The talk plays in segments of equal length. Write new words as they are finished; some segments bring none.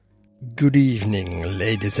Good evening,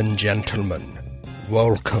 ladies and gentlemen.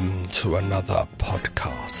 Welcome to another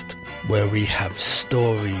podcast where we have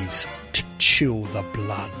stories to chill the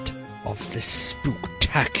blood of this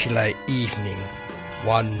spectacular evening.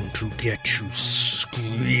 One to get you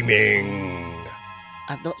screaming.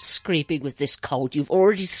 I'm not screaming with this cold. You've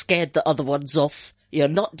already scared the other ones off. You're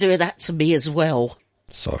not doing that to me as well.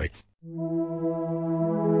 Sorry.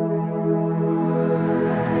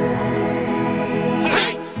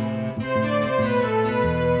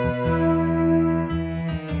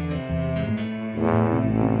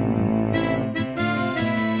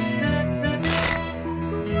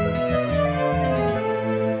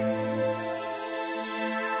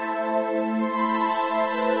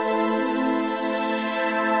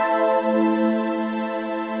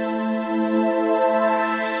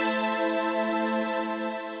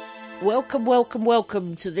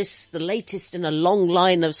 Welcome to this, the latest in a long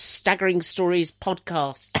line of Staggering Stories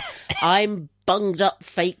podcast. I'm bunged up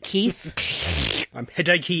fake Keith. I'm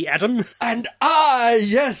headachy Adam. And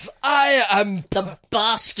I am... The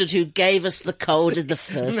bastard who gave us the cold in the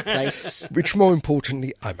first place. Which, more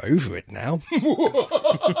importantly, I'm over it now.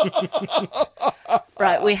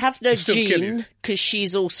 Right, we have no Still kill you. Jean, because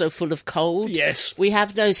she's also full of cold. Yes. We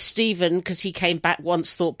have no Stephen, because he came back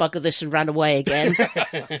once, thought bugger this and ran away again.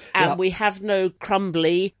 And we have no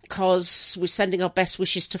Crumbly, because we're sending our best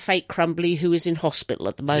wishes to fake Crumbly, who is in hospital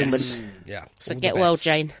at the moment. Yes. Yeah. So all get the well, best,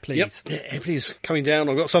 Jane. Please. Yep. Everybody's coming down.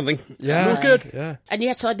 I've got something. Yeah. Not good. Yeah. And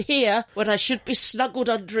yet I'm here when I should be snuggled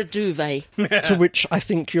under a duvet. To which I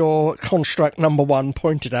think your construct number one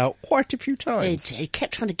pointed out quite a few times. He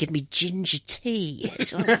kept trying to give me ginger tea.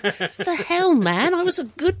 It's like, the hell, man? I was a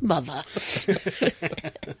good mother.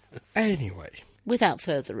 Anyway. Without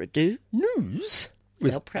further ado, News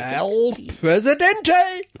with El El Presidente.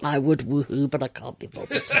 Presidente. I would woohoo, but I can't be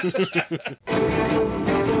bothered.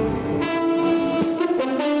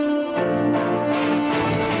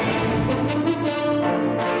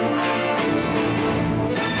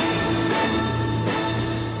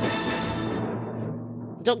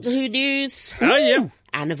 Doctor Who news. Oh, yeah.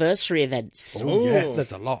 Anniversary events. Oh, yeah,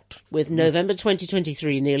 there's a lot. With November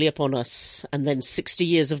 2023 nearly upon us, and then 60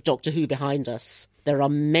 years of Doctor Who behind us, there are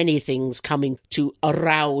many things coming to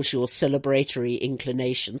arouse your celebratory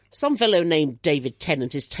inclination. Some fellow named David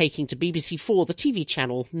Tennant is taking to BBC4, the TV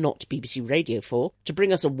channel, not BBC Radio 4, to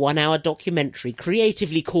bring us a 1-hour documentary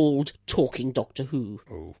creatively called Talking Doctor Who.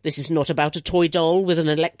 Oh. This is not about a toy doll with an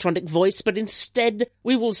electronic voice, but instead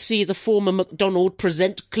we will see the former MacDonald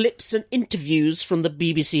present clips and interviews from the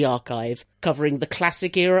BBC archive, covering the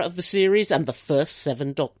classic era of the series and the first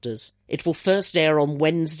 7 Doctors. It will first air on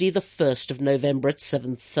Wednesday, the 1st of November at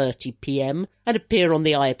 7:30pm and appear on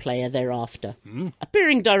the iPlayer thereafter.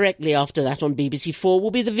 Appearing directly after that on BBC4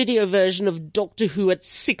 will be the video version of Doctor Who at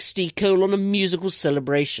 60: a musical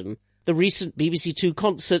celebration, the recent BBC Two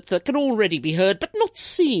concert that can already be heard but not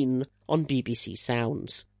seen on BBC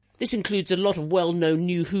Sounds. This includes a lot of well-known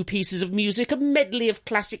new Who pieces of music, a medley of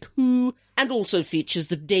classic Who, and also features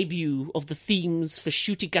the debut of the themes for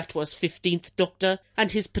Ncuti Gatwa's 15th Doctor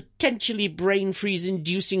and his potentially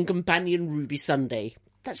brain-freeze-inducing companion Ruby Sunday.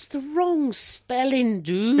 That's the wrong spelling,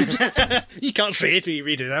 dude. You can't see it when you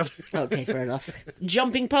read it out. Okay, fair enough.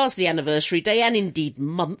 Jumping past the anniversary day, and indeed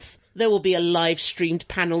month, there will be a live-streamed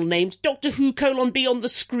panel named Doctor Who: Beyond the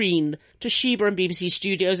Screen. Toshiba and BBC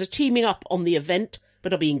Studios are teaming up on the event,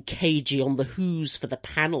 but are being cagey on the Who's for the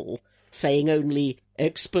panel, saying only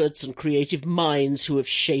experts and creative minds who have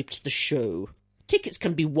shaped the show. Tickets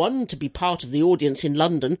can be won to be part of the audience in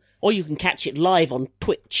London, or you can catch it live on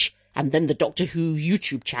Twitch, and then the Doctor Who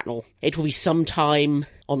YouTube channel. It will be sometime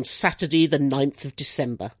on Saturday the 9th of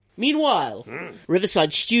December. Meanwhile,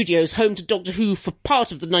 Riverside Studios, home to Doctor Who for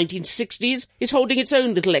part of the 1960s, is holding its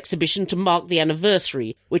own little exhibition to mark the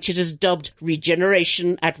anniversary, which it has dubbed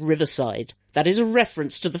Regeneration at Riverside. That is a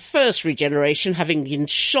reference to the first Regeneration having been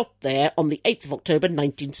shot there on the 8th of October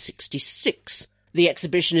 1966. The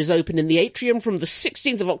exhibition is open in the atrium from the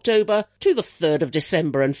 16th of October to the 3rd of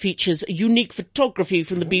December and features unique photography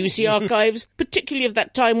from the BBC archives, particularly of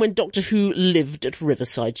that time when Doctor Who lived at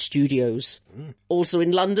Riverside Studios. Also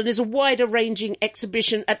in London is a wider-ranging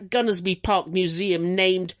exhibition at Gunnersby Park Museum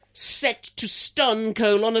named Set to Stun: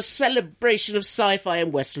 a celebration of sci-fi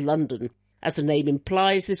in West London. As the name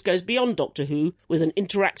implies, this goes beyond Doctor Who, with an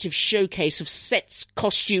interactive showcase of sets,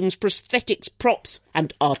 costumes, prosthetics, props,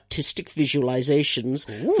 and artistic visualizations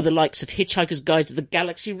for the likes of Hitchhiker's Guide to the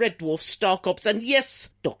Galaxy, Red Dwarf, Star Cops, and yes,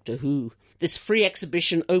 Doctor Who. This free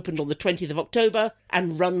exhibition opened on the 20th of October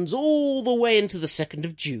and runs all the way into the 2nd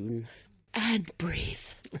of June. And breathe.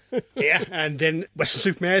 Yeah, and then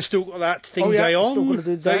Western Supermare's still got that thing Oh, yeah, going on. still gotta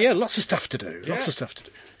do that. So, yeah, lots of stuff to do. Lots of stuff to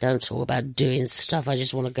do. Don't talk about doing stuff. I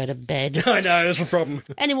just want to go to bed. I know, that's the problem.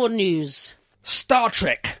 Any more news? Star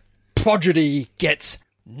Trek Prodigy gets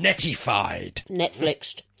netified.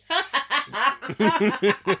 Netflixed.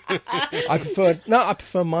 I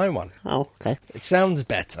prefer my one. Oh, okay. It sounds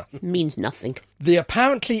better. Means nothing. The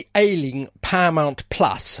apparently ailing Paramount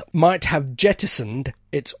Plus might have jettisoned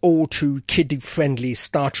its all-too-kiddie-friendly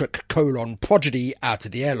Star Trek Prodigy out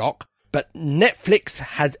of the airlock, but Netflix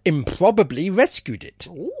has improbably rescued it.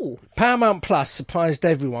 Ooh. Paramount Plus surprised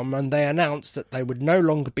everyone when they announced that they would no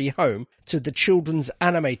longer be home to the children's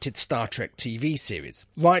animated Star Trek TV series,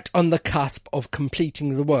 right on the cusp of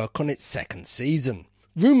completing the work on its second season.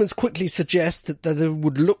 Rumours quickly suggest that they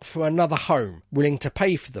would look for another home willing to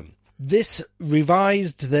pay for them. This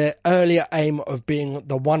revised their earlier aim of being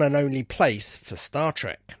the one and only place for Star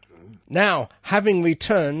Trek. Now, having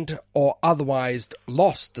returned or otherwise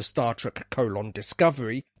lost the Star Trek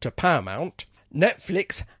Discovery to Paramount,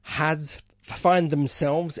 Netflix has find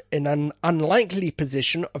themselves in an unlikely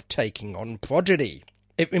position of taking on Prodigy.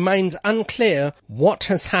 It remains unclear what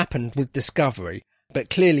has happened with Discovery, but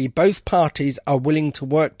clearly both parties are willing to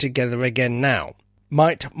work together again now.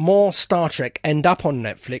 Might more Star Trek end up on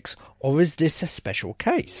Netflix, or is this a special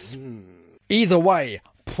case? Either way,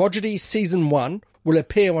 Prodigy Season 1 will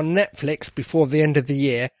appear on Netflix before the end of the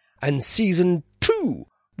year, and Season 2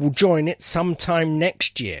 will join it sometime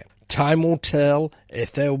next year. Time will tell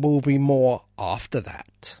if there will be more after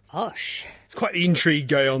that. Gosh. It's quite the intrigue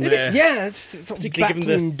going on there. Yeah, it's sort of Particularly given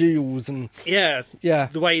backing deals and... Yeah. Yeah.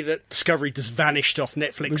 The way that Discovery just vanished off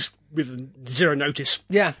Netflix with zero notice.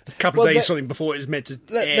 Yeah. A couple of days something before it was meant to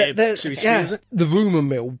air Series 3, was it? The rumour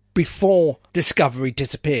mill, before Discovery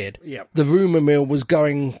disappeared, Yeah. the rumour mill was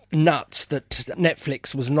going nuts that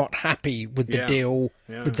Netflix was not happy with the Yeah. deal,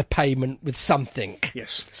 Yeah. with the payment, with something.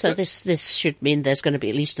 Yes. So this should mean there's going to be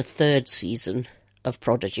at least a third season of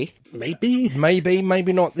Prodigy. Maybe. Maybe,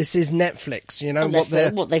 maybe not. This is Netflix, you know. Unless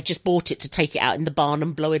they've just bought it to take it out in the barn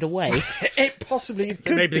and blow it away. It possibly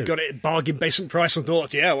could Maybe do. they got it at bargain basement price and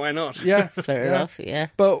thought, yeah, why not? Yeah, Fair enough, yeah.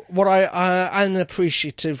 But what I'm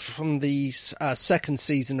appreciative from the second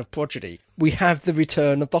season of Prodigy, we have the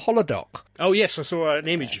return of the holodoc. Oh, yes, I saw an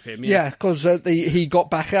image of him. Yeah, because he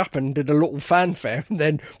got back up and did a little fanfare, and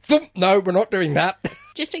then, thump, no, we're not doing that.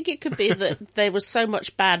 Do you think it could be that there was so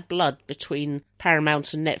much bad blood between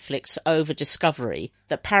Paramount and Netflix over Discovery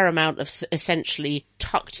that Paramount have essentially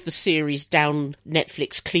tucked the series down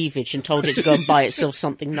Netflix cleavage and told it to go and buy itself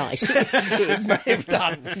something nice?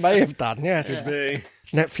 May have done, yes. The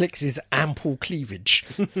Netflix's ample cleavage.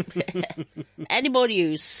 Any more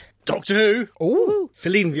news? Doctor Who, Oh,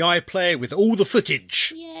 filling the iPlayer with all the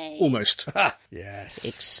footage. Yay. Almost. yes.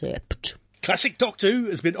 Except... Classic Doctor Who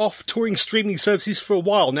has been off touring streaming services for a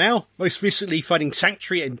while now, most recently finding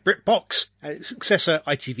Sanctuary and BritBox and its successor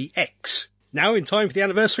ITVX. Now, in time for the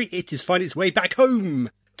anniversary, it is finding its way back home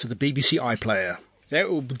to the BBC iPlayer. There it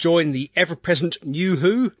will join the ever-present New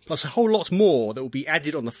Who, plus a whole lot more that will be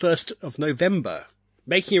added on the 1st of November.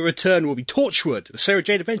 Making a return will be Torchwood, The Sarah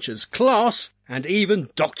Jane Adventures, Class, and even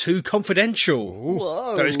Doctor Who Confidential.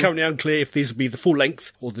 Whoa. Though it's currently unclear if these will be the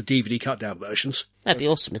full-length or the DVD cut-down versions. That'd be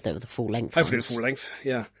awesome if they were the full length Hopefully ones. the full-length,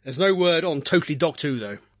 yeah. There's no word on Totally Doctor Who,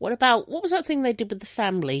 though. What was that thing they did with the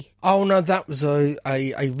family? Oh, no, that was a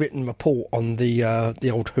written report on the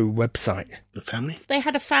old Who website. The family? They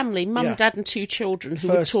had a family, mum, Yeah. dad and 2 children who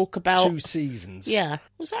would First talk about... 2 seasons. Yeah.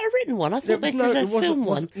 Was that a written one? I thought they No, did a it wasn't- film one.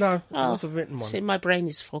 wasn't- no, it Oh, was a written one. See, my brain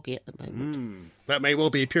is foggy at the moment. That may well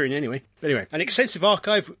be appearing anyway. Anyway, an extensive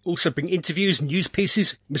archive will also bring interviews, news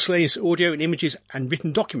pieces, miscellaneous audio and images, and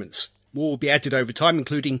written documents. More will be added over time,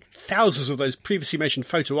 including thousands of those previously mentioned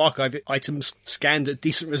photo archive items scanned at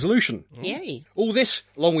decent resolution. Yay. All this,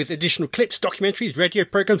 along with additional clips, documentaries, radio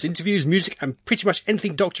programs, interviews, music, and pretty much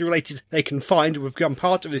anything Doctor related they can find will become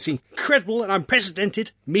part of this incredible and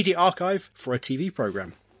unprecedented media archive for a TV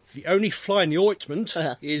programme. The only fly in the ointment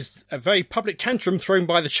is a very public tantrum thrown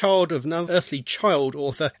by the child of an unearthly child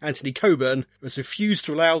author Anthony Coburn, who has refused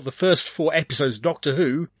to allow the first 4 episodes of Doctor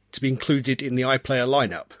Who to be included in the iPlayer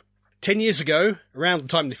lineup. 10 years ago, around the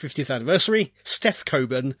time of the 50th anniversary, Steph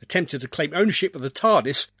Coburn attempted to claim ownership of the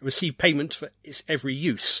TARDIS and receive payment for its every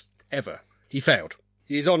use, ever. He failed.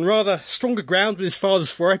 He is on rather stronger ground with his father's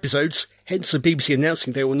 4 episodes, hence the BBC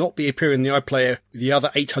announcing they will not be appearing in the iPlayer with the other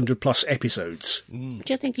 800-plus episodes. Do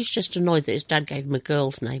you think he's just annoyed that his dad gave him a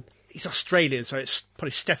girl's name? He's Australian, so it's probably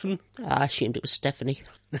Stefan. I assumed it was Stephanie.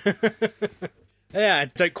 Yeah, I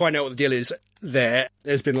don't quite know what the deal is there.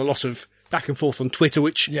 There's been a lot of back and forth on Twitter,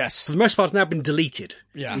 which Yes. for the most part has now been deleted.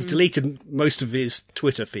 Yeah. He's deleted most of his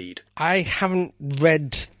Twitter feed. I haven't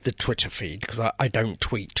read the Twitter feed because I don't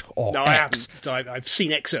tweet or No, I X. haven't. I've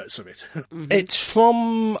seen excerpts of it. It's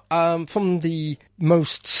from the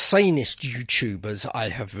most sanest YouTubers I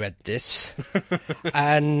have read this,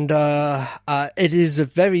 and it is a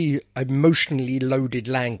very emotionally loaded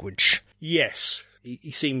language. Yes.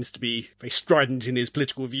 He seems to be very strident in his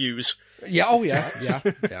political views. Yeah, oh yeah.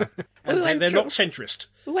 And We went they're through- not centrist.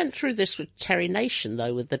 We went through this with Terry Nation,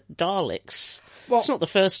 though, with the Daleks. Well, It's not the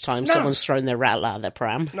first time someone's thrown their rattle out of their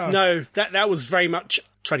pram. No, that was very much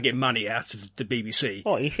trying to get money out of the BBC.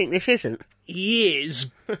 What, you think this isn't? He is,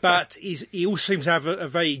 but he also seems to have a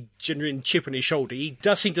very genuine chip on his shoulder. He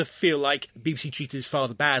does seem to feel like the BBC treated his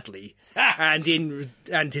father badly, and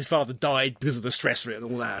his father died because of the stress of it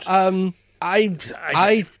and all that.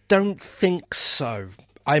 I don't think so.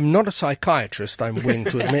 I'm not a psychiatrist, I'm willing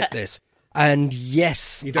to admit this. And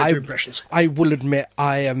yes, You don't do impressions. I will admit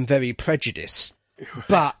I am very prejudiced.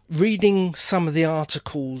 But reading some of the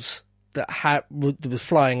articles that was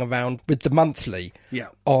flying around with the monthly Yeah.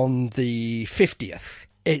 on the 50th,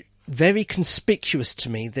 it's very conspicuous to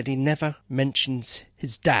me that he never mentions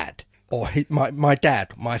his dad or my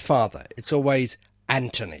dad, my father. It's always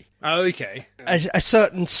Anthony. Oh, okay. A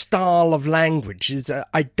certain style of language is.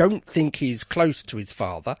 I don't think he's close to his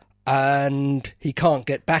father, and he can't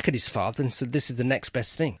get back at his father, and so this is the next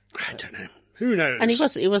best thing. I don't know. Who knows? And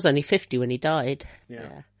he was only 50 when he died.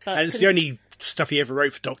 Yeah. But And it's the only stuff he ever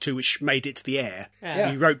wrote for Doctor Who which made it to the air.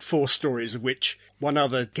 Yeah. He wrote 4 stories, of which one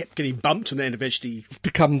other kept getting bumped and then eventually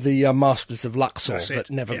Become the Masters of Luxor That's it, that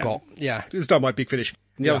never yeah. got. Yeah. it was done by Big Finish.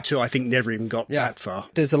 And the Yeah. other 2, I think, never even got that far.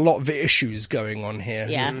 There's a lot of issues going on here.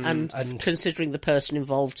 Yeah, and considering the person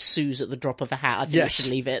involved sues at the drop of a hat, I think Yes. we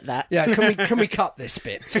should leave it at that. Yeah, can we cut this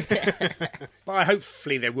bit? But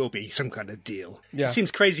hopefully there will be some kind of deal. Yeah. It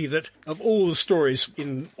seems crazy that of all the stories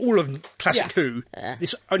in all of Classic Who,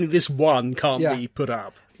 only this one can't Yeah. be put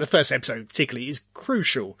up. The first episode, particularly, is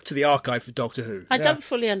crucial to the archive for Doctor Who. I don't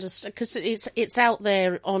fully understand, because it's out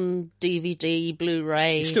there on DVD,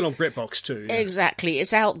 Blu-ray. It's still on BritBox too. Yeah. Exactly,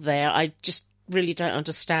 it's out there. I just really don't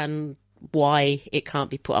understand why it can't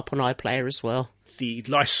be put up on iPlayer as well. The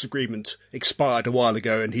license agreement expired a while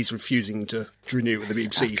ago and he's refusing to renew it with the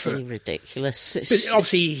BBC. Utterly ridiculous. But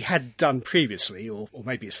obviously he had done previously, or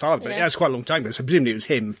maybe his father, but Yeah. that was quite a long time ago, so presumably it was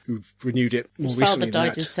him who renewed it more His recently father than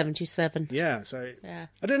died that. in 1977. Yeah, so Yeah.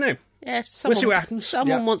 I don't know. Yeah, We'll see what happens.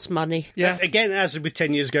 Someone Yeah. wants money. Yeah. Again, as with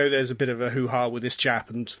 10 years ago, there's a bit of a hoo-ha with this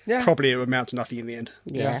chap, and Yeah. probably it will amount to nothing in the end.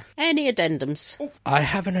 Yeah. Any addendums? I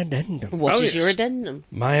have an addendum. What Oh, is your yes. addendum?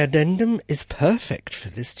 My addendum is perfect for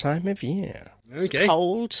this time of year. Okay.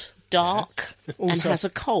 Cold, dark, and Also- has a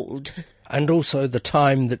cold. And also the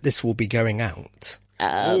time that this will be going out.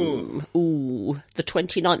 The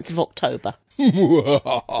 29th of October.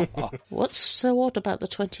 What's so odd about the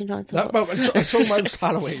 29th of No, October? well, it's almost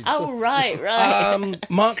Halloween. Oh, right.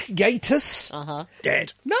 Mark Gatiss.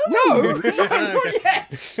 Dead. No, not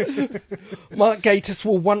yet. Mark Gatiss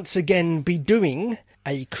will once again be doing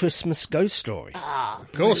a Christmas ghost story.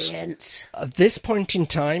 Of course. Brilliant. At this point in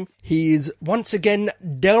time, he is once again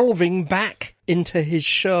delving back into his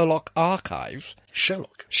Sherlock archive.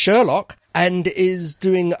 Sherlock, and is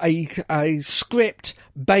doing a script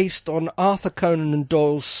based on Arthur Conan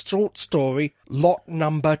Doyle's short story, Lot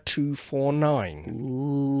Number 249.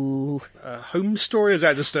 Ooh. Home story, or is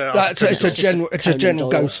that just It's a general Conan Doyle.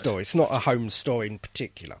 ghost story. It's not a home story in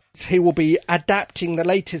particular. He will be adapting the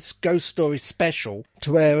latest ghost story special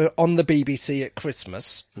to air on the BBC at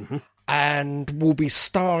Christmas. Mm-hmm. And will be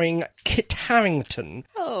starring Kit Harington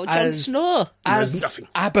Oh, Jon as Snow. nothing.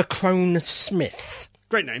 Abercrone Smith.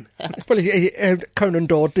 Great name. Well, Conan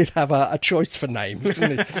Doyle did have a choice for names,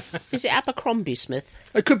 didn't he? Is it Abercrombie Smith?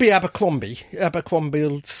 It could be Abercrombie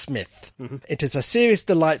Smith. Mm-hmm. It is a serious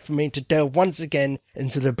delight for me to delve once again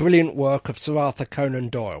into the brilliant work of Sir Arthur Conan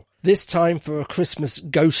Doyle. This time for a Christmas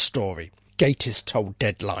ghost story. Gatiss told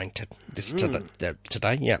Deadline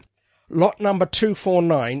today, yeah. Lot number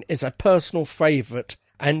 249 is a personal favourite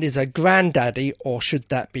and is a granddaddy, or should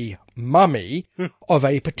that be mummy, of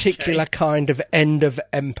a particular kind of end of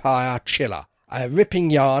empire chiller. A ripping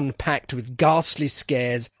yarn packed with ghastly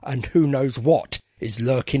scares and who knows what is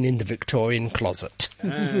lurking in the Victorian closet.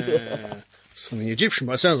 Something Egyptian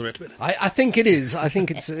by the sounds of it. But I think it is. I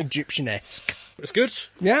think it's Egyptian-esque. it's good.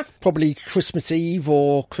 Yeah, probably Christmas Eve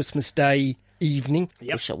or Christmas Day evening.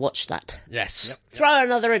 We shall watch that. Yes. Throw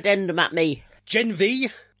another addendum at me. Gen V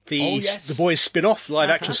The Boys spin-off,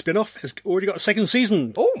 live-action spin-off, has already got a second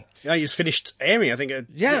season. Oh. Yeah, he's finished airing, I think,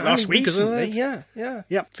 last week, recently, isn't it? Yeah.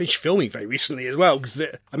 Yeah, finished filming very recently as well, because I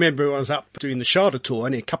remember when I was up doing the Sharda tour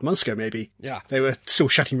only a couple months ago, maybe. Yeah. They were still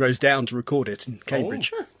shutting Rose down to record it in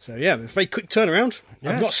Cambridge. Oh. So, yeah, it's a very quick turnaround.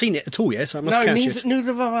 Yes. I've not seen it at all yet, so I must catch it.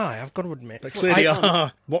 Neither have I, I've got to admit. But clearly,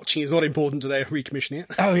 watching is not important today, recommissioning it.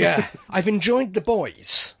 Oh, yeah. I've enjoyed The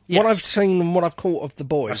Boys. Yes. What I've seen and what I've caught of The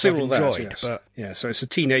Boys, I've seen all enjoyed. that, yes. But Yeah, so it's a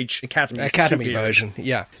teenage academy Academy superhero. version,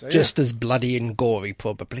 yeah. So, Just as bloody and gory,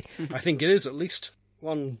 probably. I think it is, at least.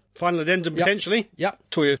 One final addendum, potentially. Yep.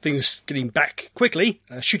 Talking of things getting back quickly,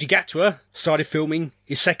 Ncuti Gatwa started filming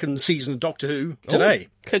his second season of Doctor Who today.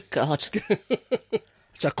 Good God.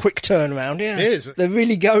 It's a quick turnaround, yeah. It is. They're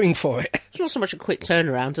really going for it. It's not so much a quick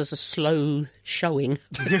turnaround as a slow showing.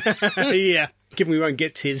 Yeah. Given we won't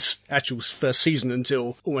get his actual first season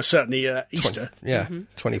until almost certainly Easter, Yeah,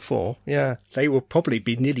 24, yeah. they will probably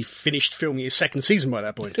be nearly finished filming his second season by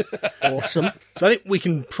that point. Awesome. So I think we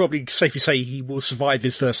can probably safely say he will survive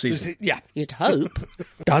his first season. Yeah. You'd hope.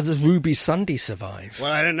 Does Ruby Sunday survive?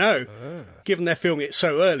 Well, I don't know. Given they're filming it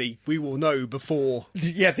so early, we will know before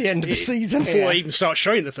Yeah, the end of the season. before they even start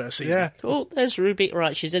showing the first season. Yeah. Oh, there's Ruby.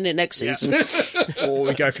 Right, she's in it next season. Or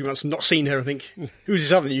we go a few months and not seen her and think, who's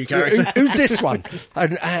this other new character? Who's this one?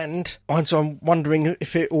 And I'm wondering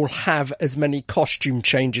if it will have as many costume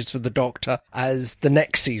changes for the Doctor as the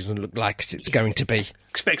next season look like it's going to be.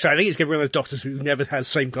 Expect so. I think it's going to be one of those doctors who never has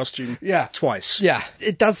the same costume twice. Yeah,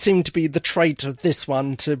 it does seem to be the trait of this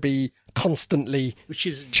one to be constantly Which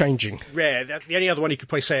is changing. rare. The only other one you could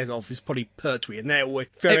probably say it of is probably Pertwee, and they're always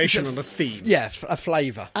variation on the theme. Yeah, a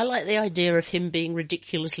flavour. I like the idea of him being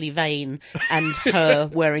ridiculously vain and her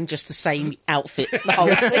wearing just the same outfit the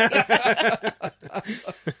whole scene.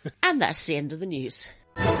 And that's the end of the news.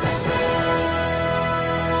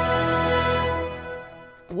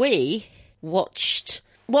 We watched...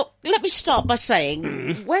 Well, let me start by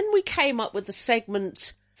saying, when we came up with the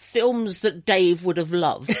segment films that Dave would have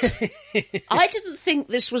loved, I didn't think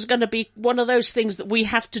this was going to be one of those things that we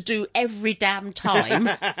have to do every damn time.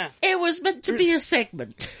 It was meant to be a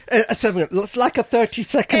segment. A segment, it's like a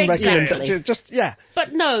 30-second Exactly. Just, yeah.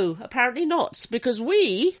 But no, apparently not, because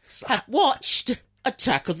we have watched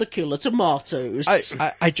Attack of the Killer Tomatoes.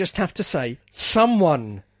 I just have to say,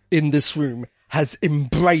 someone in this room has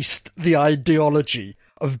embraced the ideology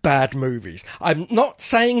of bad movies. I'm not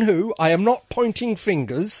saying who, I am not pointing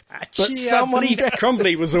fingers, Actually, but someone... I believe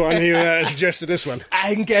Crumbly was the one who suggested this one.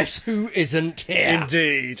 And guess who isn't here?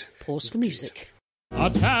 Indeed. Pause for music.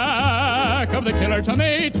 Attack of the Killer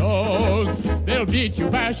Tomatoes. They'll beat you,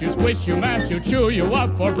 bash you, squish you, mash you, chew you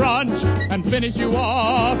up for brunch, and finish you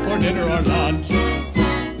off for dinner or lunch.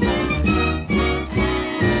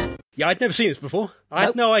 Yeah, I'd never seen this before. I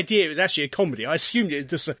had no idea it was actually a comedy. I assumed it was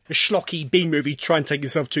just a schlocky B-movie trying to take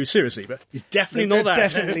itself too seriously, but it's definitely not that.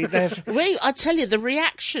 Definitely, Well, I tell you, the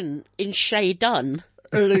reaction in Shay Dunn.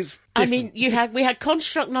 is I mean, we had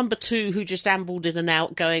Construct number 2 who just ambled in and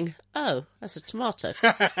out going, oh, that's a tomato.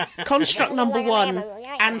 Construct number 1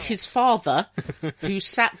 and his father who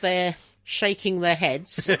sat there shaking their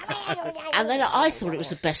heads. And then I thought it was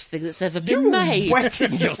the best thing that's ever been made.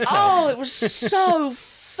 wetting yourself. Oh, it was so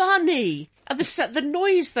funny. And the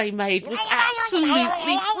noise they made was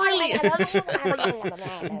absolutely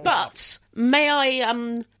brilliant. But may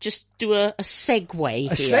I just do a segue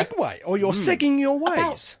here? A segue? Or you're segging your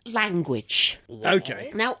ways? About language.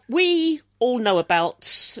 Okay. Now, we all know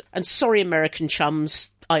about, and sorry American chums,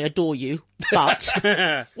 I adore you, but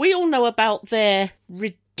we all know about their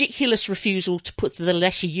ridiculous refusal to put the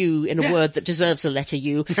letter U in a word that deserves a letter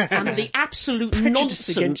U, and the absolute Prejudice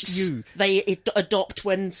against nonsense you. they adopt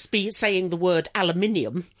when saying the word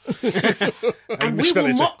aluminium. And we misspell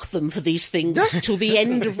will it. mock them for these things till the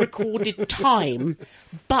end of recorded time.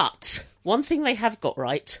 But one thing they have got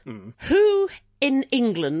right, who in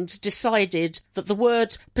England decided that the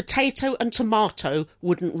word potato and tomato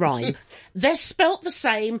wouldn't rhyme? They're spelt the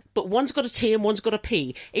same, but one's got a T and one's got a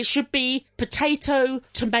P. It should be potato,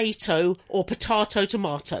 tomato, or potato,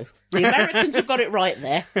 tomato. The Americans have got it right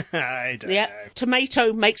there. I don't Yeah, know.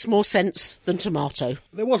 tomato makes more sense than tomato.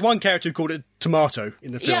 There was one character who called it Tomato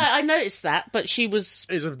in the film. Yeah, I noticed that, but she was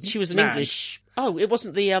Is a an man. English. Oh, it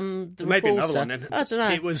wasn't the Maybe another reporter. one then. I don't know.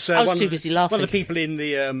 It was, I was one too of- busy laughing. One of the people in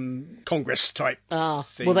the Congress type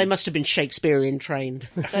thing. Well, they must have been Shakespearean trained.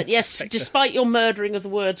 But yes, despite your murdering of the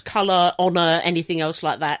words colour, honour, anything else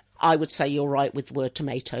like that, I would say you're right with the word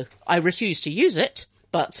tomato. I refuse to use it,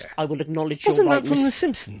 but I will acknowledge Wasn't your that from The rightness.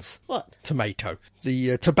 Simpsons? What? Tomato.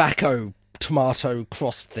 The tobacco tomato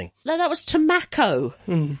cross thing. No, that was tobacco.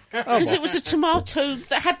 Because it was a tomato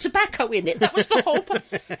that had tobacco in it. That was the whole point.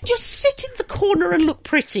 Just sit in the corner and look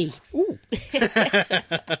pretty. Ooh.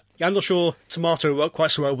 Yeah, I'm not sure Tomato worked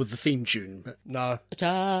quite so well with the theme tune, but No.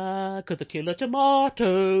 Attack of the Killer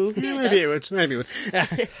Tomato. maybe it would.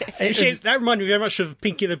 Actually, that reminded me very much of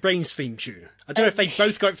Pinky and the Brain's theme tune. I don't know if they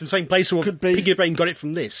both got it from the same place or Could be. Pinky and the Brain got it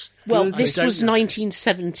from this. Well, I this don't was know.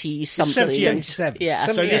 1970 something. 77. Yeah.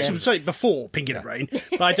 So this Yeah. was something before Pinky and the Brain,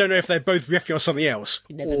 but I don't know if they're both riffing off something else,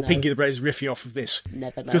 never or know. Pinky and the Brain is riffing off of this.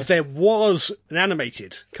 Never know. Because there was an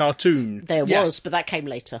animated cartoon, There Yeah. was, but that came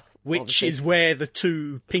later. which obviously. is where the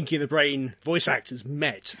two Pinky and the Brain voice actors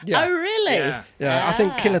met. Yeah. Oh, really? Yeah. Yeah, I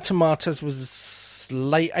think Killer Tomatoes was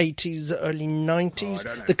late 80s, early 90s. I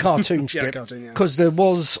don't know. The cartoon Yeah, strip. cartoon, yeah. Because there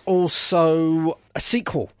was also a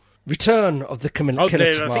sequel, Return of the Killer I think there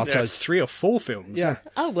are Tomatoes. 3 or 4 films. Yeah.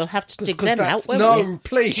 Oh, we'll have to dig 'Cause them that's- out, won't we? No,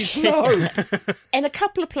 please, no. In a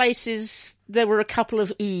couple of places, there were a couple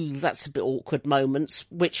of, ooh, that's a bit awkward moments,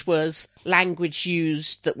 which was language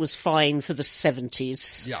used that was fine for the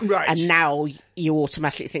 70s. Yeah. Right. And now you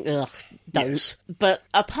automatically think, ugh, don't. Yes. But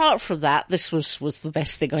apart from that, this was the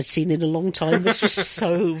best thing I'd seen in a long time. This was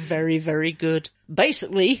so very, very good.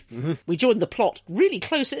 Basically, we joined the plot really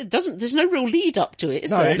close. There's no real lead up to it,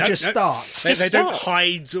 is No, there? it just starts. They don't starts.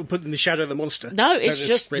 hide or put in the shadow of the monster. No, They're it's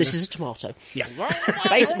just, spread this it. is a tomato. Yeah.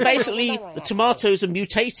 Basically, the tomatoes are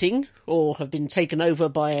mutating or have been taken over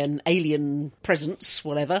by an alien presence,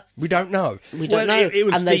 whatever. We don't know. We don't Well, know. it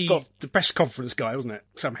was and they've got, the press conference guy, wasn't it?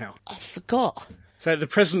 Somehow. I forgot. So the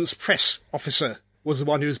president's press officer was the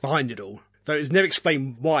one who was behind it all. Though it was never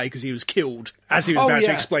explained why, because he was killed as he was about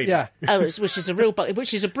to explain yeah. it. Oh,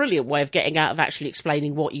 which is a brilliant way of getting out of actually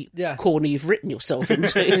explaining what Yeah. corner you've written yourself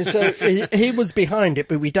into. So he was behind it,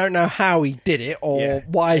 but we don't know how he did it or Yeah.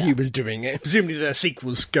 why he was doing it. Presumably the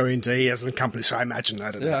sequels go into he as an accomplice, I imagine. I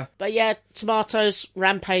don't know. Yeah. But yeah, tomatoes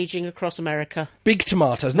rampaging across America. Big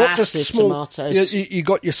tomatoes, not just Massive small tomatoes. You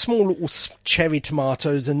got your small little cherry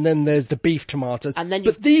tomatoes, and then there's the beef tomatoes. And then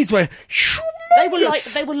but these were They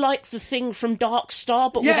were like the thing from Dark Star,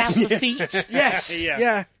 but Yes. without the feet. yes, Yeah.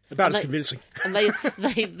 yeah. About as they- convincing. And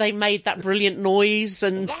they made that brilliant noise,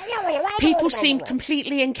 and people seemed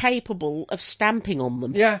completely incapable of stamping on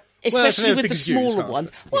them. Yeah. Especially they're with big the as you, it's smaller hard. one.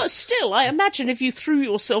 Well, still, I imagine if you threw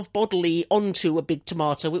yourself bodily onto a big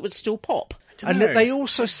tomato, it would still pop. And know. they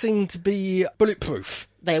also seemed to be bulletproof.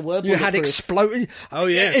 They were You had bulletproof. exploding. Oh,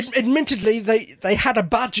 yes. Admittedly, they had a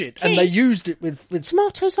budget and they used it with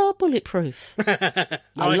Tomatoes are bulletproof. I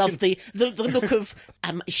I love the look of,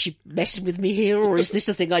 is she messing with me here, or is this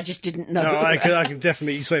a thing I just didn't know? No, I can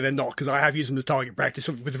definitely say they're not, because I have used them as target practice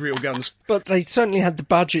with real guns. But they certainly had the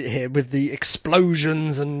budget here with the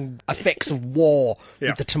explosions and effects of war Yeah.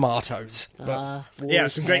 with the tomatoes. But, Yeah,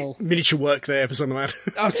 some great miniature work there for some of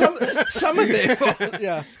that. oh, some of it,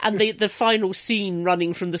 yeah. And the final scene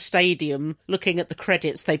running from the stadium, looking at the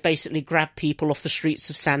credits, they basically grab people off the streets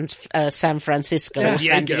of San Francisco or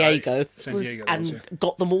San Diego San Diego, and yeah.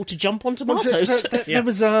 got them all to jump on Was it- tomatoes. there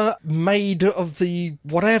was a maid of the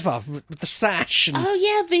whatever with the sash and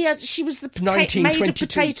Oh yeah, she was the maid of 1922.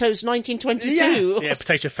 potatoes, 1922. Yeah,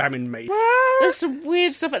 potato famine made. There's some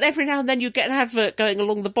weird stuff, and every now and then you get an advert going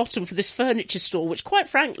along the bottom for this furniture store, which, quite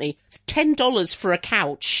frankly, $10 for a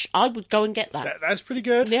couch, I would go and get that. That's pretty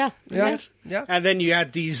good. Yeah. yeah. And then you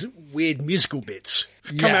had these weird musical bits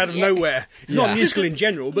come Yeah. out of nowhere. Yeah. Not musical in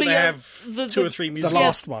general, but The, they uh, have the- 2 or the- 3 The musical.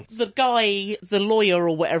 last one. The guy, the lawyer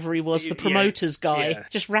or whatever he was, the Yeah. promoter's guy, Yeah.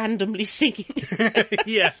 just randomly singing.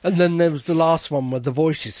 Yeah. And then there was the last one where the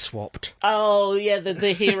voices swapped. Oh, yeah, the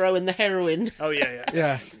hero and the heroine. Oh, yeah.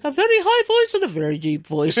 Yeah. A very high voice and a very deep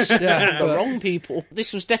voice. Yeah, The but- wrong people.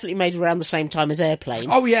 This was definitely made around the same time as Airplane.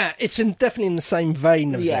 Oh yeah, it's definitely in the same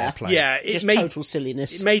vein of Yeah. Airplane. Yeah, it Just made, total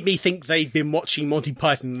silliness. it made me think they'd been watching Monty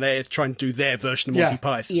Python and they're trying to do their version of Yeah. Monty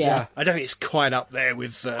Python. Yeah. I don't think it's quite up there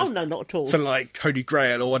with Oh, no, not at all. something like Holy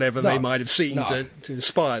Grail or whatever they might have seen No. to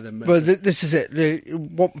inspire them. But this is it.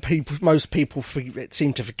 What most people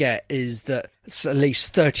seem to forget is that at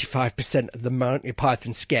least 35% of the Monty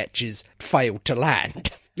Python sketches failed to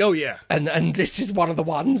land. Oh, yeah. And this is one of the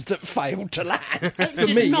ones that failed to land. It For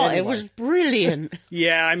did me, not. anyway. It was brilliant.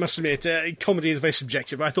 Yeah, I must admit, comedy is very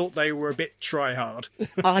subjective. I thought they were a bit try-hard.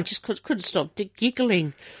 I just couldn't stop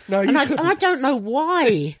giggling. No, you and couldn't. I don't know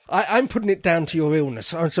why. I'm putting it down to your illness.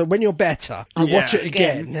 So when you're better, you Yeah. watch it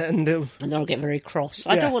again, and And then I'll get very cross.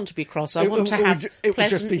 I Yeah. don't want to be cross. I It want to would- have it would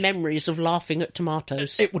just pleasant be- memories of laughing at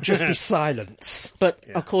tomatoes. it will just be silence. But,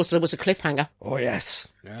 of course, there was a cliffhanger Oh yes.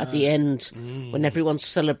 at the end when everyone's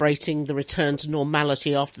celebrating the return to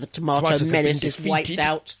normality after the tomato Tomatoes have menace been is wiped defeated.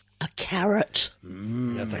 out. A carrot.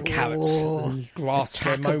 Yeah, the carrots grasp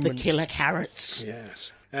their Attack of the moment. killer carrots.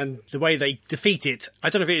 Yes. And the way they defeat it, I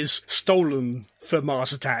don't know if it is stolen for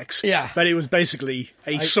Mars Attacks. Yeah. But it was basically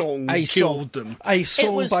a song a killed song. them. A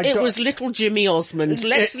song It was little Jimmy Osmond.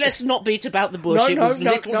 Let's not beat about the bush.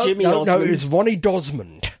 Little Jimmy Osmond. No, it was Ronnie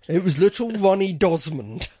Dosmond. It was little Ronnie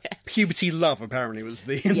Dosmond. Puberty Love, apparently, was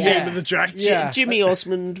the Yeah. name of the track. Yeah. Jimmy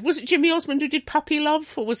Osmond. Was it Jimmy Osmond who did Puppy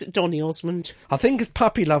Love, or was it Donny Osmond? I think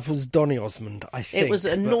Puppy Love was Donny Osmond, I think. It was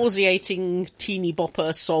a but- nauseating teeny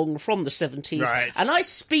bopper song from the 70s. Right. And I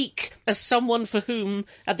speak as someone for whom,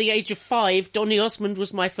 at the age of 5, Donny Osmond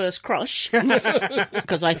was my first crush.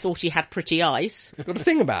 Because I thought he had pretty eyes. Got a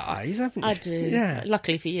thing about eyes, haven't you? I do. Yeah.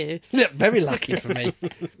 Luckily for you. Yeah, very lucky for me.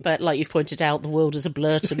 But like you've pointed out, the world is a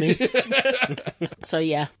blur to me. So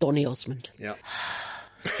yeah, Donny Osmond. Yeah.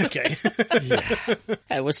 Okay.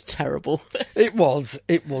 It was terrible. It was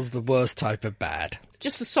the worst type of bad.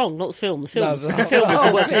 Just the song, not the film. The film, No, the film was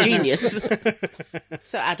the work of genius.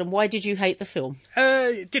 So Adam, why did you hate the film?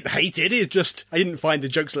 Didn't hate it. It just, I didn't find the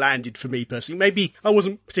jokes landed for me personally. Maybe I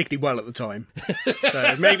wasn't particularly well at the time.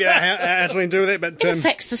 So maybe that had something to do with it, but It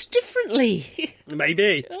affects us differently.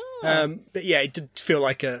 maybe. But yeah, it did feel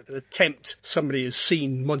like an attempt. Somebody has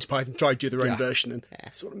seen Monty Python try to do their own Yeah. version and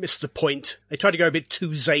sort of missed the point. They tried to go a bit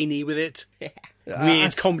too zany with it.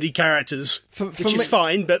 Weird comedy characters, for which is me-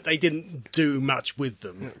 fine, but they didn't do much with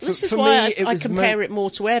them. This is for why me, it I was compare it more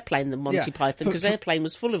to Airplane than Monty Yeah. Python, because Airplane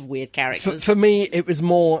was full of weird characters. For me, it was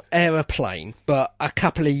more Aeroplane, but a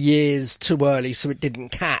couple of years too early, so it didn't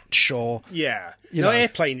catch. Or Yeah. You No, know.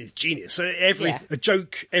 Airplane is genius. So Yeah. a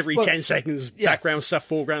joke every Well, 10 seconds, yeah. background stuff,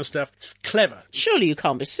 foreground stuff. It's clever. Surely you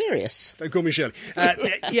can't be serious. Don't call me Shirley.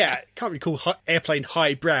 Yeah, can't really call Airplane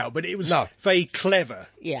highbrow, but it was No. very clever.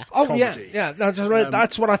 Yeah. oh Comedy. yeah,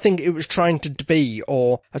 that's what I think it was trying to be.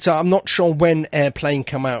 Or so I'm not sure when Airplane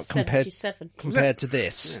came out 77. compared to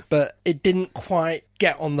this, but it didn't quite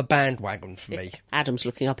get on the bandwagon for me. Adam's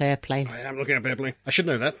looking up Airplane. I am looking at Airplane. I should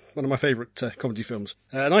know that. One of my favourite comedy films.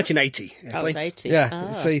 1980. That was Airplane. 80. Yeah,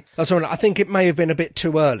 Ah. see, that's what I think. It may have been a bit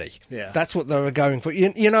too early. Yeah. That's what they were going for.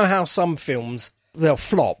 You know how some films they'll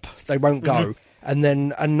flop, they won't go, and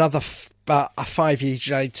then about 5 years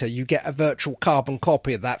later, you get a virtual carbon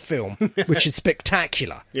copy of that film, which is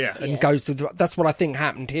spectacular. Yeah. and goes to. That's what I think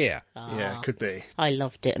happened here. Yeah, could be. I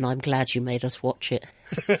loved it, and I'm glad you made us watch it.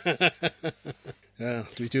 Do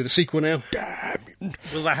we do the sequel now? Damn.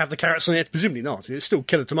 Will that have the carrots on it? Presumably not. It's still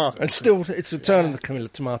Killer Tomato. And still, it's Return of the Killer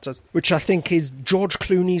Tomatoes, which I think is George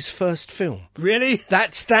Clooney's first film. Really?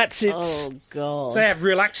 That's its. Oh, God. They have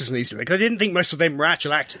real actors in these, do they? 'Cause I didn't think most of them were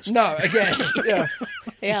actual actors. No, again, yeah,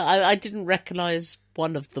 Yeah, I didn't recognise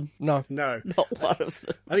one of them. no, No. Not one of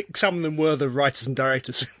them. I think some of them were the writers and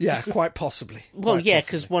directors. yeah, quite possibly. Well, Quite yeah,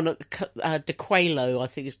 possibly. because one, DeQuelo, I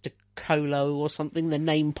think it's DeColo or something, the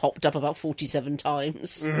name popped up about 47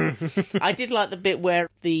 times. I did like the bit where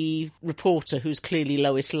the reporter, who's clearly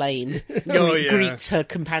Lois Lane, Oh, yeah. greets her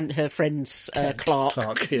her friend's Clark,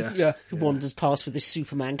 Clark, yeah. Yeah. who wanders past with his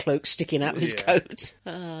Superman cloak sticking out of his Yeah. coat.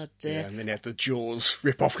 Oh, dear. Yeah, and then you had the Jaws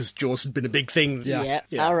rip-off, because Jaws had been a big thing. Yeah.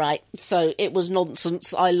 Yeah. All right. So it was nonsense.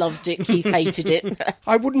 I loved it. Keith hated it.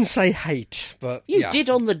 I wouldn't say hate, but You yeah. did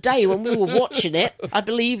on the day when we were watching it. I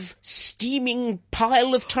believe steaming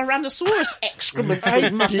pile of Tyrannosaurus excrement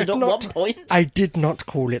was muttered at one point. I did not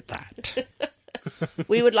call it that.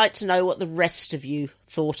 We would like to know what the rest of you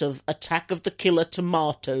thought of Attack of the Killer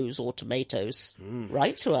Tomatoes or Tomatoes.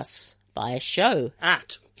 Write to us via show.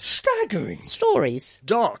 At Staggering. Stories.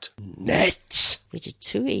 Dot. Net. We did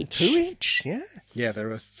 2 each. 2 each, yeah. Yeah,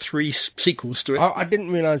 there are 3 sequels to it. I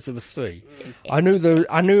didn't realise there were 3. I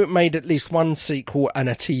knew it made at least one sequel and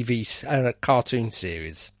a and a cartoon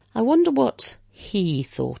series. I wonder what he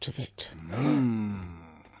thought of it.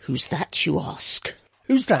 Who's that, you ask?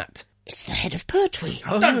 Who's that? It's the head of Pertwee.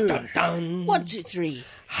 Dun, dun, dun. 1, 2, 3.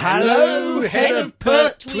 Hello, head of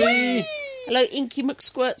Pertwee. Hello, Inky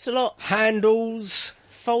McSquirts-a-lot. Handles,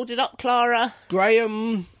 Folded up Clara.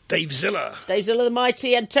 Graham, Dave Ziller. Dave Zilla the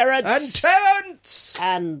Mighty and Terence. and Terence.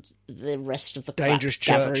 And the rest of the Dangerous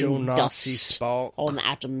crap Churchill, gathering Nazi dust Spark. on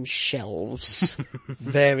Adam's shelves.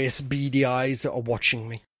 Various beady eyes that are watching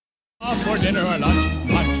me. Off for dinner or lunch,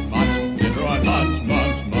 lunch, dinner or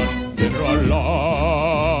lunch, dinner or lunch.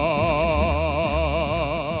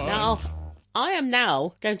 Now, I am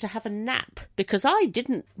now going to have a nap because I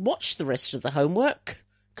didn't watch the rest of the homework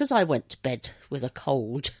because I went to bed with a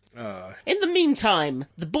cold. In the meantime,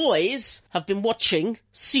 the boys have been watching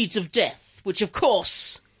Seeds of Death, which of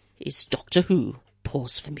course is Doctor Who.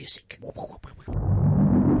 Pause for music.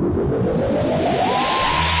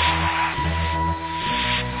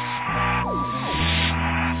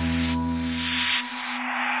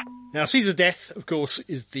 Now, Caesar Death, of course,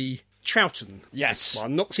 is the Troughton. Yes.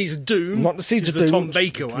 One, not Caesar Doom. Not the Caesar which is Doom. the Tom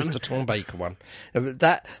Baker It was one. the Tom Baker one.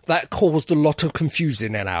 That caused a lot of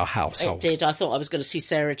confusion in our It household. did. I thought I was going to see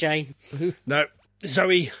Sarah Jane. No,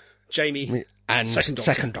 Zoe, Jamie, And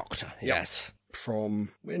Second Doctor. yes. From,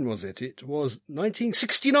 when was it? It was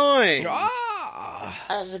 1969. Ah!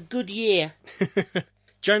 That was a good year.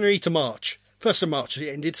 January to March. 1st of March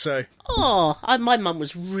it ended, so Oh, my mum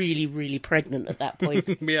was really, really pregnant at that point.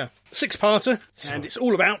 yeah. 6-parter, and it's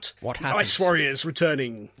all about What the happens? Ice Warriors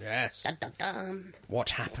returning. Yes. Dun, dun, dun.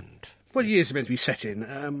 What happened? What year is it meant to be set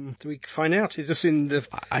in? Do we find out? Is this in the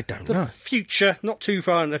I don't know. future? Not too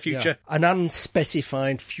far in the future. Yeah. An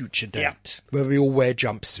unspecified future date Yeah. where we all wear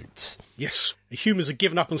jumpsuits. Yes. The humans have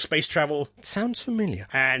given up on space travel, Sounds familiar.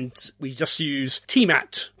 and we just use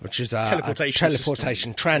TMAT. Which is Teleportation a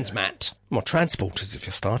teleportation transmat. Well, transporters if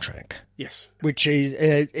you're Star Trek. Yes. Which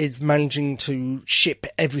is managing to ship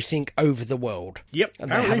everything over the world. Yep,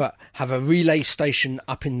 And they apparently. have a relay station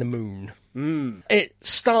up in the moon. It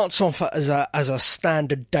starts off as a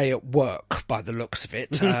standard day at work by the looks of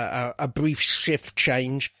it. A brief shift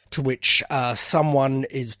change to which someone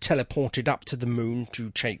is teleported up to the moon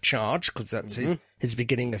to take charge, because that's his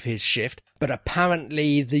beginning of his shift. But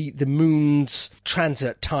apparently the moon's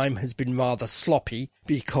transit time has been rather sloppy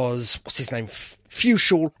because, what's his name?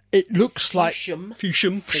 Fushel. It looks like... Fusham.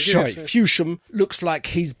 Fusham looks like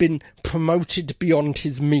he's been promoted beyond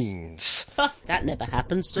his means. That never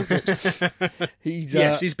happens, does it? He's,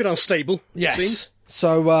 Yes, he's been unstable, it yes. seems.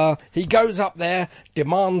 So he goes up there,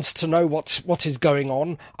 demands to know what is going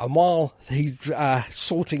on, and while he's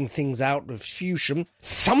sorting things out with Fusham,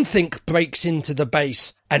 something breaks into the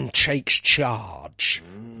base and takes charge.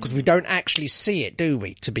 Because we don't actually see it, do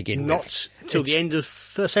we, to begin with? Not till the end of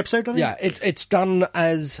first episode, I think. Yeah, it's done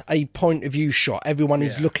as a point of view shot. Everyone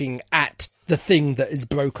is looking at the thing that is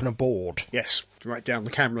broken aboard. Yes, right down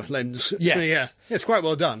the camera lens. Yes. Yeah, it's quite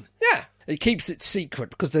well done. Yeah. It keeps it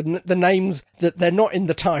secret because the names that they're not in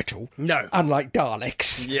the title. No. Unlike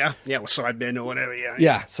Daleks. Yeah, or Sidemen or whatever, yeah.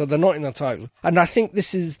 Yeah, so they're not in the title. And I think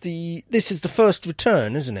this is the first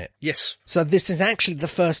return, isn't it? Yes, So this is actually the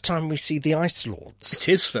first time we see the Ice Lords. it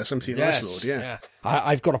is first time to see the Ice Lord, yeah.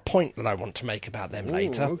 I've got a point that I want to make about them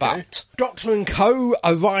later, okay. but Doctor and Co.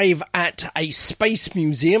 arrive at a space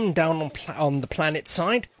museum down on the planet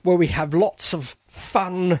side, where we have lots of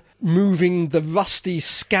fun moving the rusty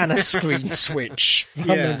scanner screen switch.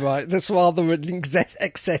 Yeah. Right, that's rather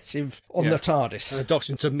excessive on the TARDIS.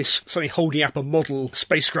 Doctor to miss something holding up a model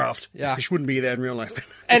spacecraft, Yeah. which wouldn't be there in real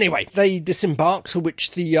life. Anyway, they disembark, to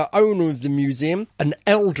which the owner of the museum, an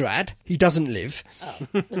Eldrad, he doesn't live,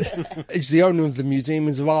 is the owner of the museum,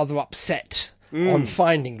 is rather upset on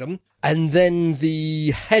finding them. And then the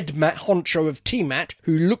head honcho of TMAT,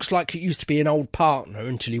 who looks like it used to be an old partner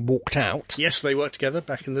until he walked out. Yes, they worked together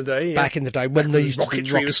back in the day. Yeah. Back in the day when they used to be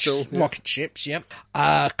rocketry was still... yeah. rocket ships,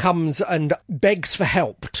 comes and begs for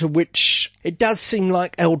help, to which it does seem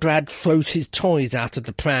like Eldrad throws his toys out of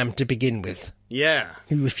the pram to begin with. Yeah.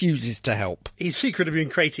 He refuses to help. He's secretly been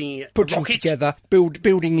creating a Putting rocket. together,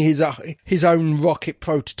 building his own rocket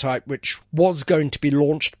prototype, which was going to be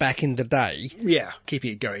launched back in the day. Yeah,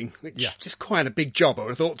 keeping it going, which is quite a big job, I would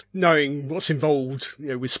have thought, knowing what's involved,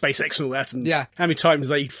 with SpaceX and all that, and how many times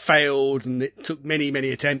they failed, and it took many,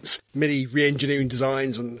 many attempts, many re-engineering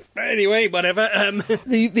designs, and anyway, whatever.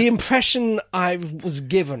 The impression I was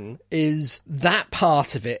given is that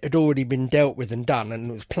part of it had already been dealt with and done, and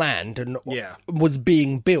was planned, and was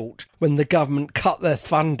being built when the government cut their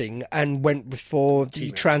funding and went before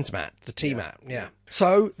the TMAT. Yeah.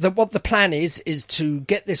 So what the plan is to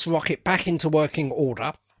get this rocket back into working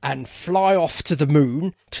order and fly off to the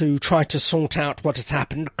moon to try to sort out what has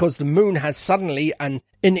happened, because the moon has suddenly and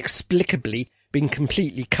inexplicably been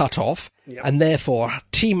completely cut off, and therefore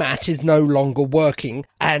TMAT is no longer working,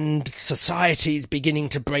 and society is beginning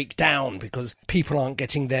to break down because people aren't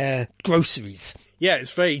getting their groceries. Yeah,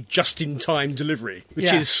 it's very just-in-time delivery,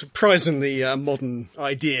 which is surprisingly a modern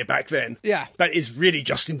idea back then. Yeah. But it's really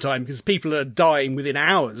just-in-time, because people are dying within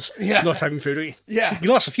hours not having food. Yeah. You can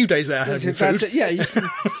last a few days without having food.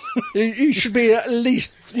 You should be at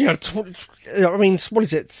least, what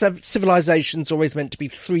is it? Civilization's always meant to be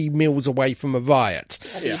 3 meals away from a riot.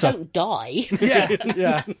 You don't die.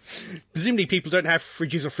 Yeah. Presumably people don't have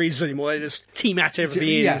fridges or freezers anymore. They just TMAT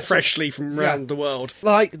everything in freshly from around the world.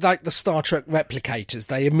 Like the Star Trek replicators,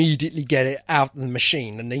 they immediately get it out of the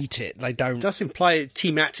machine and eat it. They don't. It does imply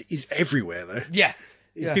TMAT is everywhere, though. Yeah.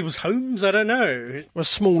 In people's homes, I don't know. A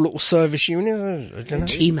small little service unit. I don't know.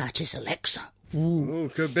 TMAT is Alexa. Oh,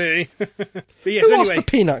 could be. But yes, Who anyway. lost the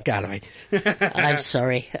peanut gallery? I'm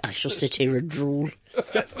sorry. I shall sit here and drool.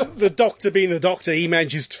 The Doctor being the Doctor, he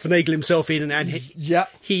manages to finagle himself in, and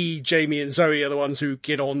he, Jamie and Zoe are the ones who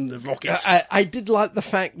get on the rocket. I did like the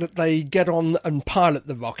fact that they get on and pilot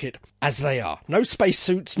the rocket as they are. No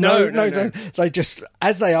spacesuits, no. They just,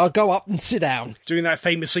 as they are, go up and sit down. Doing that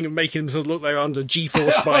famous thing of making themselves look they're under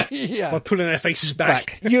G-force by pulling their faces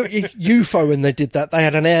back. UFO, when they did that, they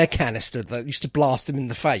had an air canister that used to blast them in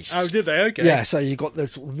the face. Oh, did they? Okay. Yeah, so you got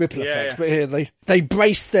those sort of ripple effects. But here they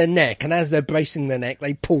brace their neck, and as they're bracing their neck,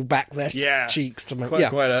 they pull back their cheeks to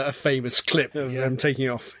quite a famous clip of them taking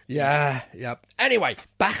off. Yeah. Anyway,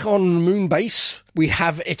 back on Moonbase,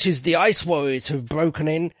 it is the Ice Warriors who've broken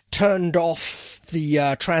in, turned off the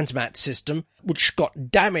transmat system, which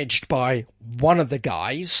got damaged by one of the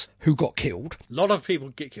guys who got killed. A lot of people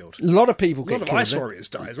get killed. A lot of Ice Warriors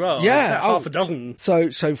die as well. Yeah. Half a dozen. So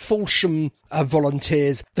Fulsham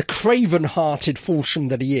volunteers, the craven-hearted Fulsham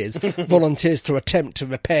that he is, volunteers to attempt to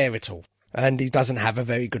repair it all. And he doesn't have a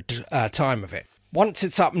very good time of it. Once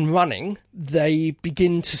it's up and running, they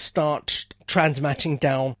begin to start transmatting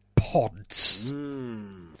down pods.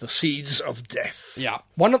 The seeds of death. Yeah.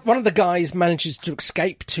 One of the guys manages to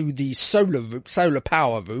escape to the solar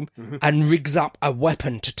power room and rigs up a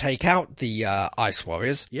weapon to take out the Ice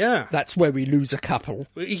Warriors. Yeah. That's where we lose a couple.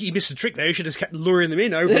 Well, he missed a trick there. He should have kept luring them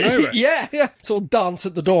in over and over. Yeah. Sort of dance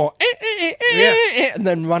at the door. And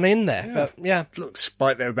then run in there. But, Looks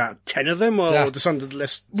like there are about 10 of them, or just under the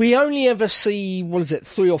list. We only ever see,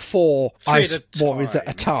 3 or 4 Ice Warriors at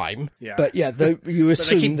a time. Yeah. But you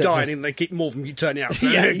assume they keep dying and they keep more of them keep turning out.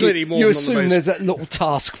 So clearly more you than assume on the there's a little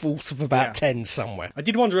task force of about 10 somewhere. I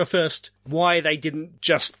did wonder at first why they didn't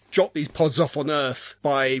just drop these pods off on Earth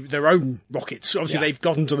by their own rockets. Obviously, they've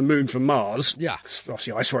gotten to the moon from Mars. Yeah.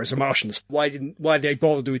 Obviously, Ice Warriors are Martians. Why did they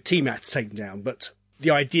bother to do a TMAT to take them down? But the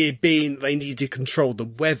idea being they needed to control the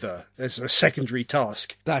weather as a secondary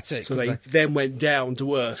task. That's it. So they then went down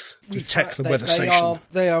to Earth to attack the weather station.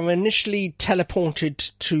 They are initially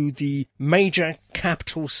teleported to the major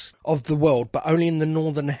capitals of the world, but only in the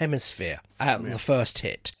Northern Hemisphere at the first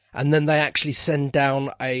hit. And then they actually send down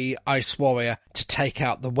a Ice Warrior to take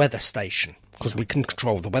out the weather station, because we can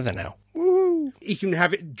control the weather now. You can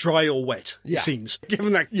have it dry or wet, it seems.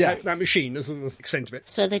 Given that machine, that's the extent of it.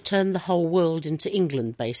 So they turned the whole world into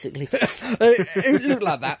England, basically. It looked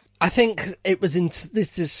like that. I think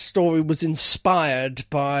this story was inspired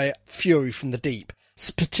by Fury from the Deep,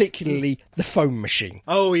 particularly the foam machine.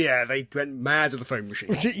 Oh yeah, they went mad at the foam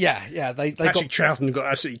machine. Yeah. They Patrick Troughton got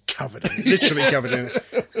absolutely covered in it, literally covered in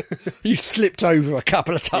it. He slipped over a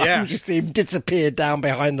couple of times. Yeah. You see him disappear down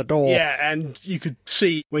behind the door. Yeah, and you could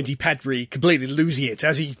see Wendy Padbury completely losing it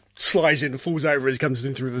as he slides in and falls over as he comes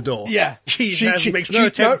in through the door. Yeah. She makes no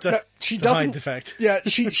attempt to hide the fact. Yeah,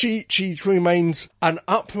 she remains an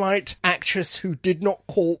upright actress who did not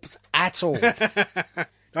corpse at all.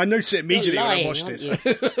 I noticed it immediately when I watched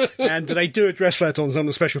it. And they do address that on some of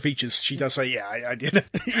the special features. She does say, I did.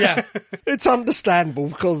 Yeah, it's understandable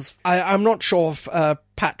because I'm not sure if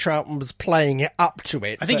Pat Troughton was playing it up to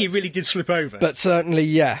it. I think he really did slip over. But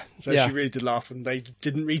certainly, So she really did laugh, and they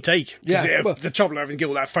didn't retake. The trouble having to get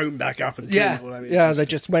all that foam back up. And they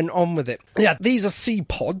just went on with it. Yeah, these are seed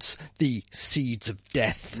pods, the seeds of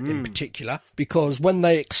death in particular, because when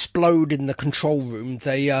they explode in the control room,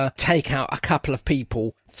 they take out a couple of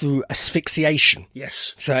people through asphyxiation.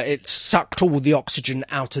 Yes. So it sucked all the oxygen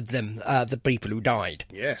out of them, the people who died.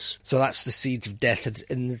 Yes. So that's the seeds of death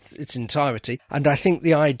in its entirety. And I think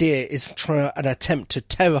the idea is an attempt to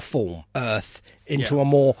terraform Earth into a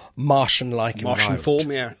more Martian-like environment.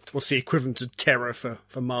 Form, yeah. What's the equivalent of Terra for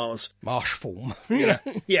Mars? Marsh form. Yeah.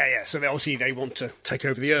 So they want to take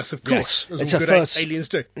over the Earth, of course. Yes. As all good aliens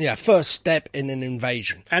do. Yeah, first step in an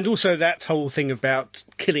invasion. And also that whole thing about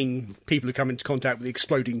killing people who come into contact with the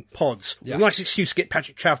exploding pods. Yeah. A nice excuse to get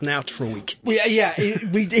Patrick Troughton out for a week.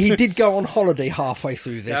 He did go on holiday halfway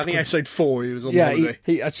through this. I think episode 4 he was on holiday.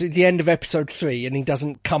 He at the end of episode 3, and he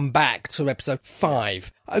doesn't come back to episode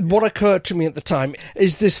 5. What occurred to me at the time,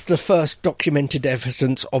 is this the first documented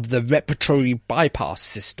evidence of the respiratory bypass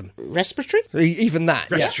system? Respiratory? Even that,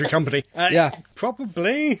 Respiratory company.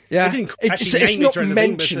 Probably. Yeah. It's not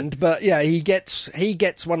mentioned, but he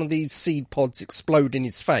gets one of these seed pods explode in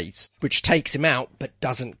his face, which takes him out, but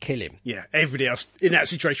doesn't kill him. Yeah, everybody else in that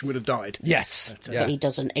situation would have died. Yes. But he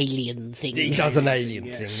does an alien thing. He does an alien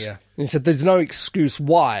thing, He said there's no excuse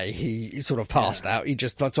why he sort of passed out. He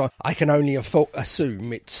just thought, so I can only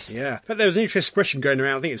assume it's... Yeah. But there was an interesting question going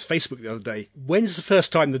around, I think it's Facebook the other day. When's the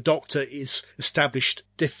first time the Doctor is established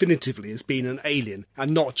definitively as being an alien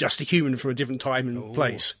and not just a human from a different time and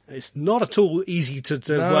place? It's not at all easy to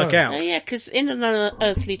work out. Yeah, because in An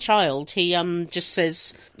Unearthly Child, he just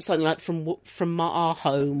says something like from our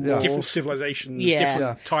home. Yeah. Or, Different civilization, yeah.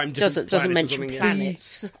 different time, different doesn't planets or mention something,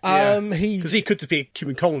 planets. Because he could be a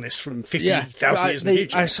human colonist from 50,000 years in the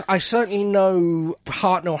future. I certainly know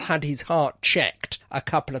Hartnell had his heart checked a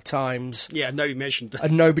couple of times. Yeah, nobody mentioned that.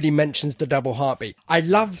 And nobody mentions the double heartbeat. I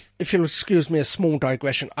love, if you'll excuse me a small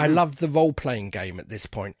digression, I love the role-playing game at this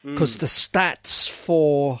point, because the stats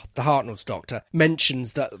for the Hartnell's Doctor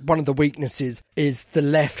mentions that one of the weaknesses is the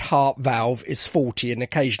left heart valve is faulty and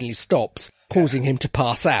occasionally stops, causing him to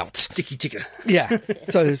pass out. Dicky ticker. Yeah.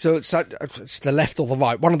 So it's the left or the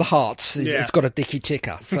right. One of the hearts it's got a dicky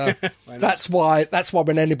ticker. So that's why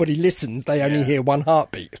when anybody listens, they only hear one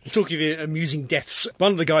heartbeat. Talking of amusing deaths,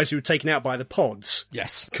 one of the guys who were taken out by the pods,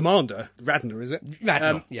 Yes. Commander Radner, is it?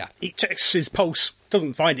 Radner, yeah. He checks his pulse,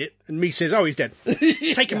 doesn't find it, and me says, "Oh, he's dead."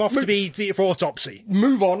 Take him off to be for autopsy.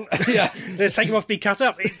 Move on. Yeah. Let's take him off to be cut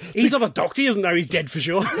up. He's not a doctor. He doesn't know he's dead for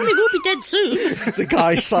sure. Well, he will be dead soon. The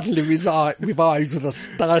guy suddenly revives with a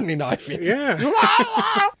Stanley knife in. Yeah.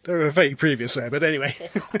 They were very previous there, but anyway.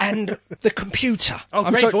 And the computer. Oh,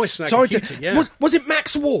 great voice in that computer, yeah. Was it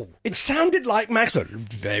Max Wall? It sounded like Max Wall.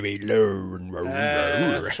 Very low.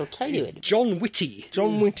 I shall tell you it. John Whitty.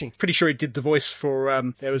 John Whitting. Pretty sure he did the voice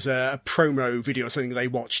for, there was a promo video or something they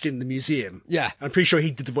watched in the museum. Yeah. I'm pretty sure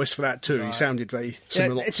he did the voice for that too. Right. He sounded very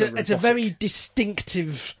similar. It's a very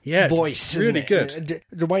distinctive voice, really isn't it? good.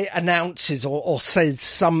 The way it announces or says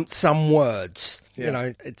some words. Yeah. You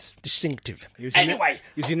know, it's distinctive. He was the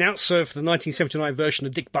announcer for the 1979 version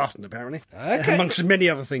of Dick Barton, apparently. Okay. Amongst many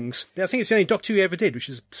other things. I think it's the only Doctor Who ever did, which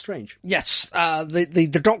is strange. Yes,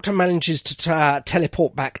 the Doctor manages to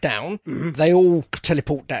teleport back down. Mm-hmm. They all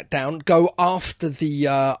teleport back down, go after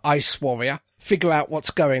the Ice Warrior, figure out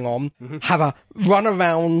what's going on, have a run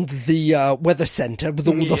around the weather centre with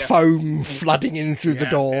all the foam flooding in through the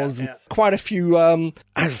doors, and quite a few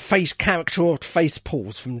character face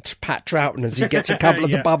pulls from Pat Troughton as he gets a couple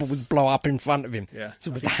of the bubbles blow up in front of him. Yeah.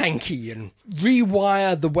 So with the hanky, and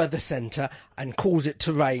rewire the weather centre and cause it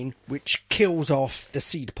to rain, which kills off the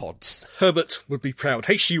seed pods. Herbert would be proud.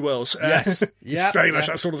 H.G. Wells. Yes. It's very much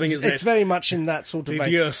that sort of thing, isn't it? It's very much in that sort of way.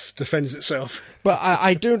 The Earth defends itself. But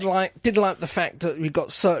I did like the fact that we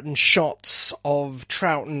got certain shots of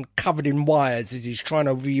Troughton covered in wires as he's trying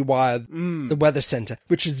to rewire the weather centre,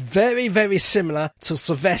 which is very, very similar to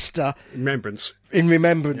Sylvester in Remembrance,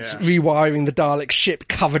 rewiring the Dalek ship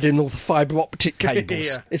covered in all the fibre optic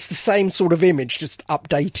cables. It's the same sort of image, just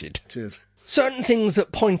updated. It is. Certain things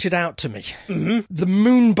that pointed out to me. Mm-hmm. The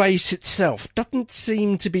moon base itself doesn't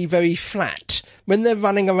seem to be very flat. When they're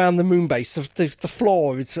running around the moon base, the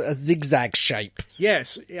floor is a zigzag shape.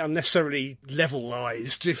 Yes, unnecessarily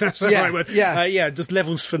levelised, if that's the right word. Yeah, just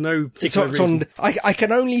levels for no particular reason. I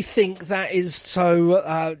can only think that is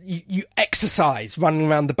so you exercise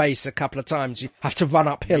running around the base a couple of times. You have to run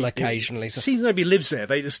uphill occasionally. So. Seems nobody lives there.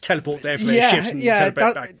 They just teleport there for their shifts and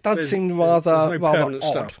teleport back. It does seem rather odd.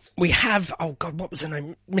 Stuff. We have, oh God, what was her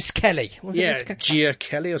name? Miss Kelly. Was it Miss Kelly? Gia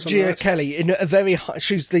Kelly or something Gia Kelly, in a very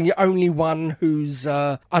she's the only one who's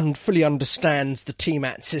fully understands the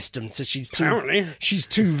TMAT system, so she's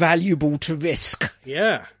too valuable to risk.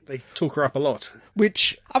 Yeah, they talk her up a lot.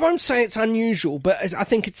 Which, I won't say it's unusual, but I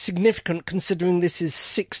think it's significant considering this is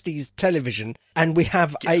 60s television and we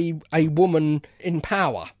have a woman in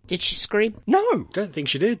power. Did she scream? No. Don't think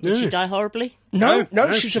she did, no. Did she die horribly? No,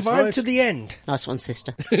 she survived to the end. Nice one,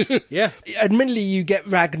 sister. Yeah. Admittedly, you get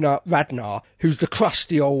Radnar, who's the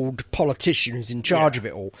crusty old politician who's in charge of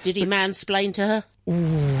it all. Did he mansplain to her?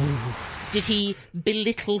 Ooh. Did he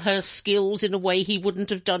belittle her skills in a way he wouldn't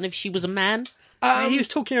have done if she was a man? He was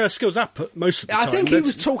talking her skills up most of the time. I think he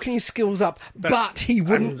was talking his skills up, but he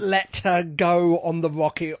wouldn't let her go on the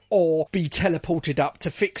rocket or be teleported up to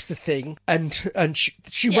fix the thing, and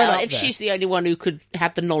she went up if there. She's the only one who could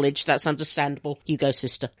have the knowledge, that's understandable. You go,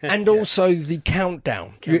 sister. And also the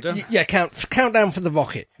countdown. Countdown for the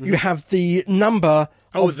rocket. Mm-hmm. You have the number...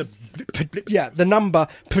 the number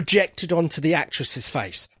projected onto the actress's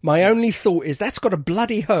face. My only thought is that's got to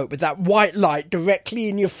bloody hurt with that white light directly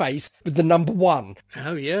in your face with the number 1.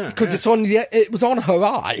 Oh yeah, because it was on her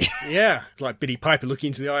eye. Yeah, it's like Billy Piper looking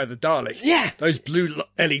into the eye of the Dalek. Yeah, those blue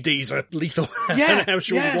LEDs are lethal. I don't know how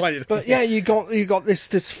short but you got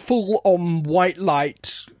this full on white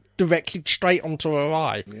light directly straight onto her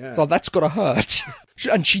eye. Yeah. So that's got to hurt.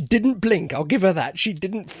 And she didn't blink. I'll give her that. She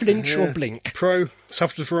didn't flinch or blink. Pro,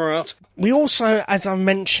 suffered for her art. We also, as I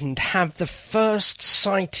mentioned, have the first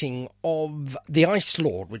sighting of the Ice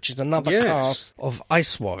Lord, which is another cast of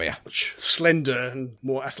Ice Warrior. Much slender and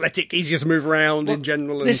more athletic, easier to move around in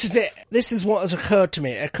general. And... This is it. This is what has occurred to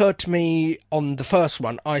me. It occurred to me on the first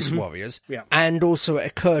one, Ice Warriors, and also it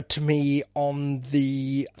occurred to me on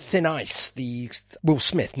the Thin Ice, the Will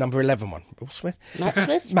Smith, number 11 one. Will Smith? Matt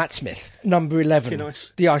Smith? Matt Smith, number 11. Thin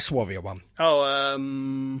Ice. The Ice Warrior one.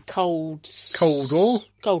 Oh, Cold War?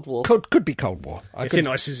 Cold War. Could be Cold War. Thin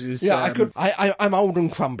Ice is... I'm old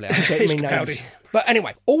and crumbly. I'm getting me names. But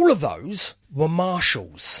anyway, all of those were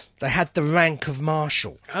marshals. They had the rank of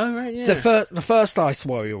marshal. Oh, right, yeah. The first Ice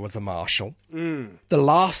Warrior was a marshal. The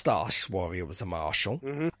last Ice Warrior was a marshal.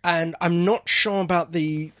 And I'm not sure about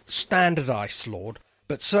the standard Ice Lord,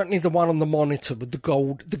 but certainly the one on the monitor with the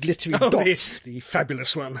glittery dots. The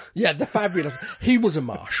fabulous one. Yeah, the fabulous. He was a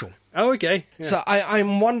marshal. Oh, okay. Yeah. So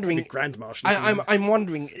I'm wondering... Maybe Grand Marshal. I'm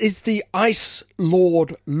wondering, is the Ice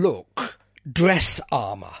Lord look dress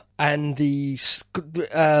armour? And the,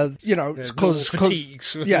 because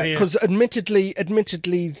fatigues. Because admittedly,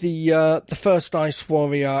 the first Ice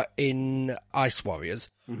Warrior in Ice Warriors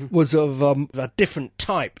was of a different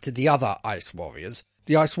type to the other Ice Warriors.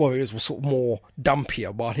 The Ice Warriors were sort of more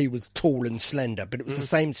dumpier, while he was tall and slender, but it was the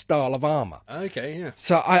same style of armour. Okay, yeah.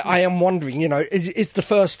 So I am wondering, is the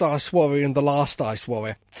first Ice Warrior and the last Ice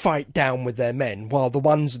Warrior fight down with their men, while the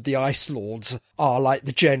ones of the Ice Lords are like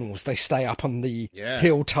the generals. They stay up on the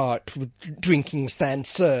hilltop with drinking stand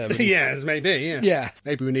serve. Yes, maybe, yes. Yeah.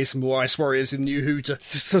 Maybe we need some more Ice Warriors in New Who to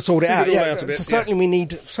sort it out. out a bit. So certainly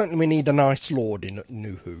we need an Ice Lord in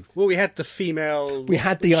New Who. Well, we had the female... We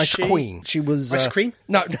had the Ice Queen. She was... Ice Queen?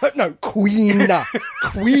 No, Queen.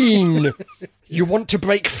 Queen. You want to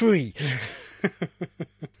break free.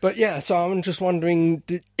 But yeah, so I'm just wondering,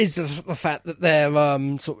 is the fact that they're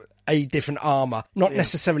sort of a different armour, not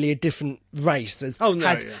necessarily a different race,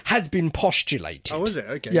 has been postulated. Oh, is it?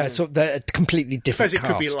 Okay. Yeah, so they're a completely different cast. It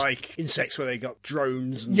could be cast. like insects where they got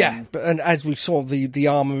drones. And and as we saw, the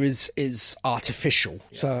armour is artificial.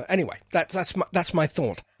 Yeah. So anyway, that's my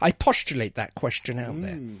thought. I postulate that question out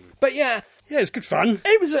there. But yeah, it's good fun.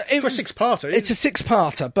 It was a 6-parter. It's a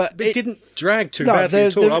 6-parter, but it didn't drag too badly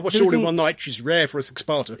at all. I watched it all in one night, which is rare for a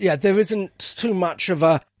 6-parter. Yeah, there isn't too much of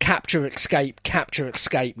a capture, escape, capture,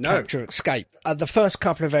 escape, capture, escape. The first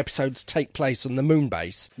couple of episodes take place on the moon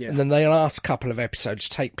base, and then the last couple of episodes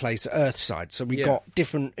take place at Earthside. So we got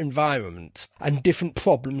different environments and different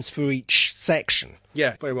problems for each section.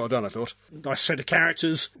 Yeah, very well done, I thought. Nice set of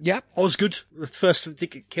characters. Yeah. Osgood, the first to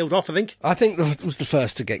get killed off, I think. I think that was the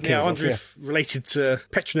first to get killed off. I wonder if related to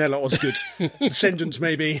Petronella Osgood. Descendant,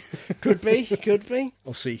 maybe. Could be.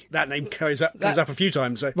 Obviously, that name comes up a few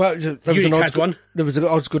times. So. Well, there was Unit had one. There was an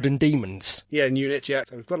Osgood and Demons. Yeah, in Unit, yeah.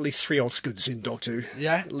 So we've got at least 3 Osgoods in Doctor Who.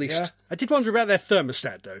 Yeah. At least. Yeah. I did wonder about their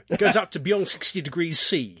thermostat, though. It goes up to beyond 60 degrees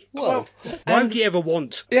C. Whoa. Why would you ever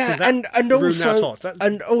want and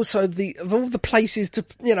also of all the places to,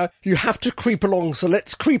 you have to creep along, so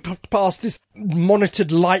let's creep past this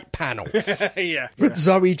monitored light panel that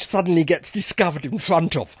Zoe suddenly gets discovered in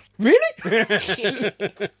front of. Really?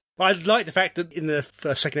 I like the fact that in the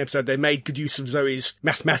second episode they made good use of Zoe's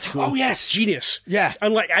mathematical genius. Yeah.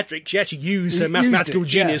 Unlike Adric, she actually used her mathematical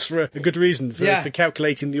genius for a good reason, for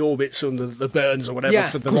calculating the orbits and the burns or whatever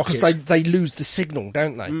for the rockets. Because they lose the signal,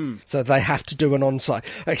 don't they? So they have to do an on-site.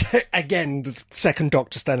 Again, the second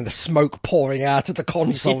Doctor standing there, smoke pouring out of the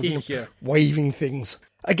console, waving things.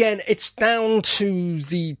 Again, it's down to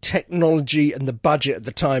the technology and the budget at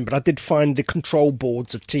the time, but I did find the control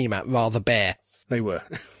boards of TMAP rather bare. They were.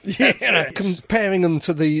 Comparing them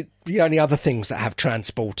to the only other things that have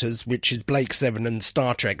transporters, which is Blake 7 and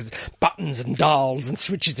Star Trek, buttons and dials and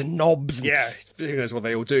switches and knobs. And, who knows what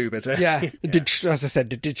they all do, but... It did, as I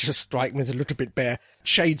said, it did just strike me as a little bit bare.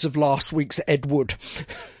 Shades of last week's Ed Wood.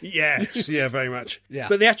 Yeah, very much. Yeah.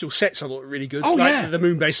 But the actual sets I thought were really good. Oh, the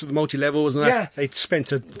moon base of the multi-levels and that. They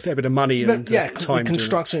spent a fair bit of money and time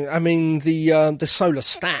constructing. I mean, the solar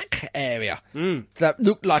stack area that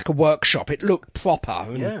looked like a workshop. It looked proper.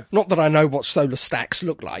 And not that I know what solar stacks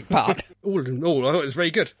look like, but all in all, I thought it was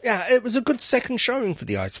very good. Yeah, it was a good second showing for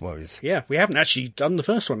the Ice Warriors. Yeah, we haven't actually done the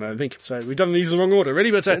first one, I don't think. So we've done these in the wrong order, really.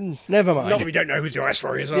 But never mind. Not that we don't know who the Ice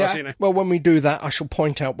Warriors are. Well, when we do that, I shall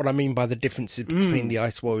point out what I mean by the differences between the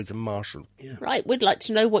Ice Warriors and Marshall. Yeah. Right, we'd like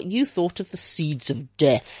to know what you thought of the Seeds of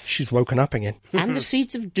Death. She's woken up again. And the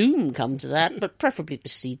Seeds of Doom come to that, but preferably the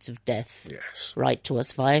Seeds of Death. Yes. Write to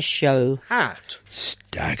us via show. At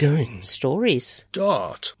Staggering Stories.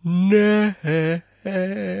 .net.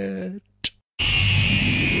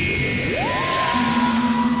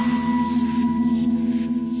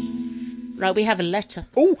 Right, we have a letter.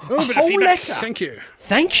 Oh, Oh, a a bit of whole feedback. letter. Thank you.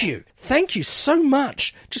 Thank you. Thank you so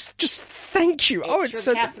much. Just thank you. It's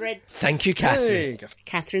from Catherine. Thank you, Catherine. Hey,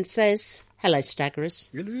 Catherine says, hello, Staggerers.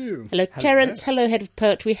 hello. Hello, Terence. Hello, Head of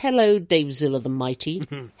Pertwee. Hello, Dave Zilla the Mighty.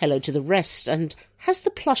 Hello to the rest. And has the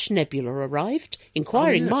plush nebula arrived?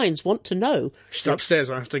 Inquiring yes. minds want to know. She's upstairs.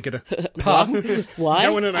 I have to get her. Pardon? Why?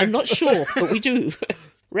 No one will know. I'm not sure, but we do.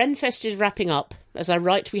 Renfest is wrapping up. As I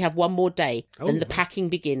write, we have one more day. Then the packing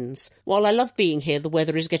begins. While I love being here, the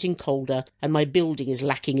weather is getting colder, and my building is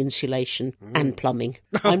lacking insulation and plumbing.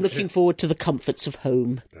 I'm looking forward to the comforts of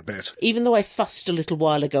home. I bet. Even though I fussed a little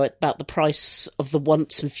while ago about the price of the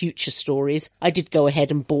once and future stories, I did go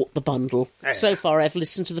ahead and bought the bundle. So far, I've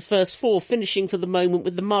listened to the first 4, finishing for the moment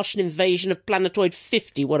with the Martian invasion of Planetoid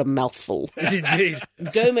 50. What a mouthful. Indeed.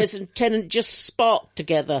 Gomez and Tennant just sparked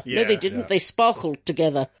together. No, Yeah, they didn't. They sparkled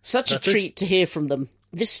together. Such a treat to hear from them.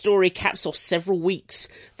 This story caps off several weeks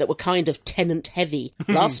that were kind of Tennant heavy.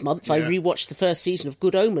 Last month I rewatched the first season of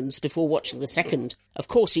Good Omens before watching the second. Of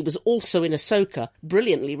course, he was also in Ahsoka,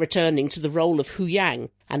 brilliantly returning to the role of Hu Yang.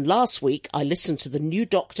 And last week I listened to the New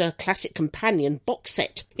Doctor Classic Companion box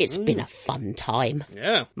set. It's been a fun time.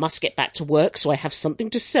 Yeah. Must get back to work so I have something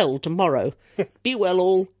to sell tomorrow. Be well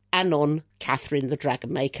all. Anon, Catherine the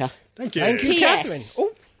Dragon Maker. Thank you. Thank you, P.S. Catherine.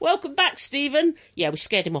 Oh, Welcome back, Stephen. Yeah, we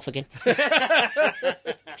scared him off again.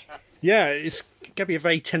 Yeah, it's going to be a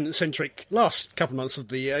very Tennant-centric last couple of months of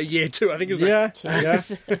the year too, I think, isn't it? yeah.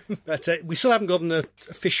 But we still haven't got an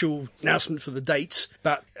official announcement for the date,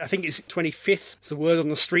 but I think it's 25th. It's the word on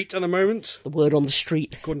the street at the moment, The word on the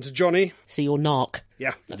street. according to Johnny. See your narc.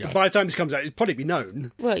 Yeah. By the time this comes out, it'll probably be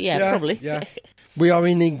known. Well, yeah, probably. Yeah. We are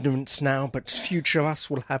in ignorance now, but future us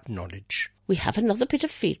will have knowledge. We have another bit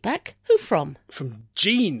of feedback. Who from? From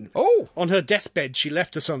Jean. Oh. On her deathbed, she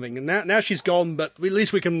left us something, and now she's gone, but at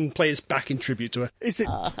least we can play this back in tribute to her. Is it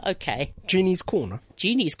Okay. Jeannie's Corner?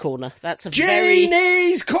 Jeannie's Corner. That's a very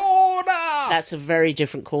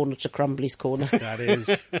different corner to Crumbly's Corner. That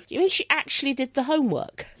is. You mean she actually did the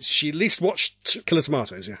homework? She at least watched Killer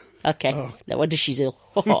Tomatoes, yeah. Okay. No wonder she's ill.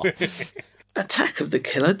 Attack of the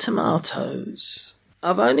Killer Tomatoes.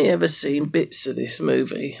 I've only ever seen bits of this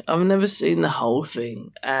movie. I've never seen the whole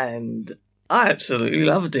thing, and I absolutely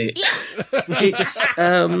loved it. It's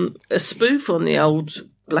a spoof on the old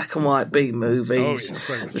black and white B movies, Oh, yeah,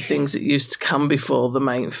 very much. the things that used to come before the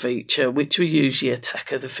main feature, which were usually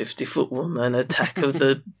Attack of the 50-Foot Woman, Attack of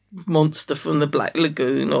the Monster from the Black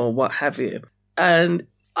Lagoon, or what have you. And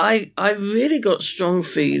I really got strong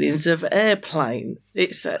feelings of Airplane.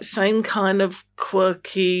 It's that same kind of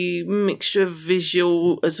quirky mixture of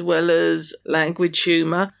visual as well as language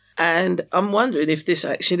humour. And I'm wondering if this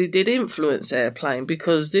actually did influence Airplane,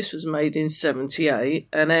 because this was made in 1978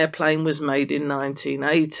 and Airplane was made in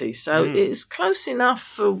 1980. So it's close enough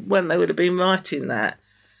for when they would have been writing that.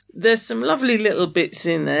 There's some lovely little bits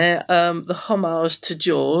in there. The homage to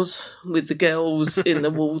Jaws, with the girls in the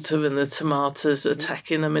water and the tomatoes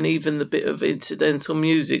attacking them, and even the bit of incidental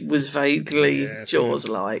music was vaguely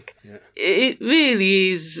Jaws-like. Yeah. It really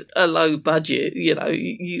is a low budget. You know,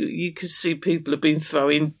 you can see people have been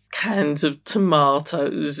throwing cans of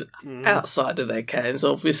tomatoes outside of their cans,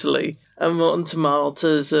 obviously, and rotten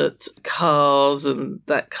tomatoes at cars and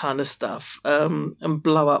that kind of stuff, and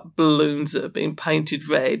blow up balloons that have been painted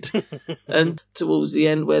red. And towards the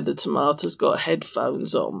end, where the tomatoes got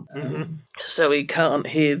headphones on, so he can't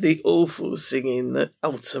hear the awful singing that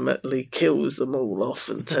ultimately kills them all off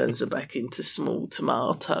and turns them back into small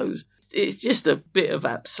tomatoes. It's just a bit of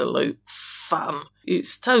absolute fun.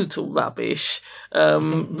 It's total rubbish,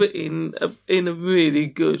 but in a really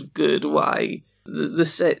good way. The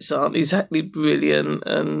sets aren't exactly brilliant,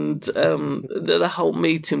 and the whole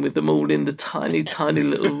meeting with them all in the tiny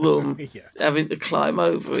little room, having to climb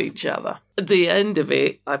over each other. At the end of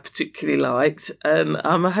it, I particularly liked, and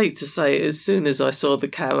I hate to say it, as soon as I saw the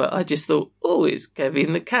carrot, I just thought, oh, it's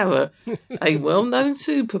Kevin the Carrot, a well-known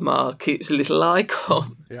supermarket's little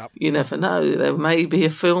icon. Yep. You never know, there may be a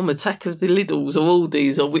film, Attack of the Lidls or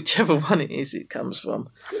Aldi's or whichever one it is it comes from.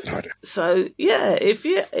 No idea. So, yeah, if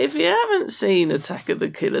you haven't seen Attack of the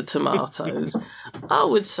Killer Tomatoes, I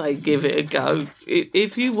would say give it a go.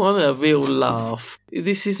 If you want a real laugh,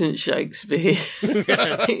 this isn't Shakespeare.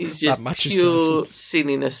 It's just much is pure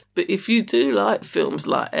silliness. But if you do like films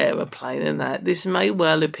like Aeroplane and that, this may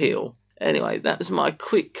well appeal. Anyway, that was my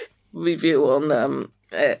quick review on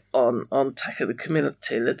Attack of the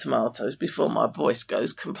Killer Tomatoes before my voice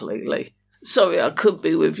goes completely. Sorry I couldn't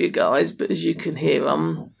be with you guys, but as you can hear,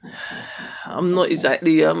 I'm not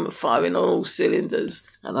exactly firing on all cylinders,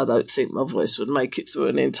 and I don't think my voice would make it through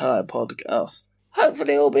an entire podcast.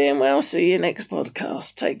 hopefully all being well. See you next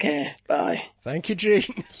podcast. Take care. Bye. Thank you, Jean.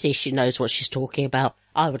 See, she knows what she's talking about.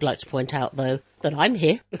 I would like to point out, though, that I'm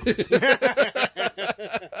here.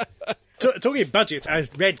 Talking of budget, I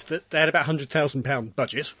read that they had about £100,000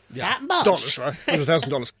 budget. That much. Dollars, right?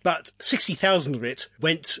 $100,000. But 60,000 of it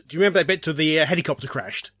went, do you remember that bit to the helicopter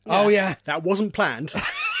crashed? Oh, yeah. That wasn't planned.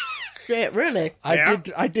 Yeah, really?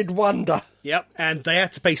 I did wonder. Yep, and they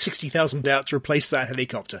had to pay 60,000 out to replace that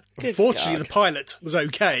helicopter. Good Fortunately, God. the pilot was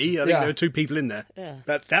okay. I think Yeah. there were 2 people in there. Yeah.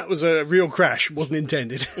 But that was a real crash, wasn't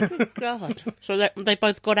intended. God. So they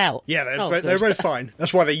both got out? Yeah, Oh, they were good. both fine.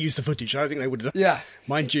 That's why they used the footage. I don't think they would have. Yeah.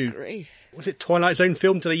 Mind you, Grief. was it Twilight Zone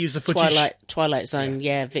film? Did they use the footage? Twilight Zone,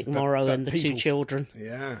 yeah, Vic Morrow but and the 2 people- children.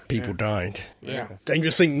 Yeah. People died. Yeah.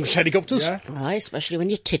 Dangerous things, helicopters. Yeah. Aye, especially when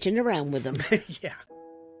you're titting around with them. Yeah.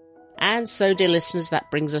 And so, dear listeners, that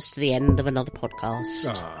brings us to the end of another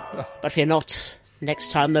podcast. But fear not. Next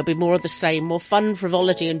time there'll be more of the same, more fun,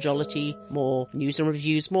 frivolity and jollity, more news and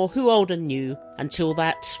reviews, more who old and new. Until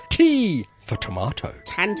that T for tomato.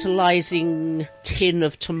 tantalising tin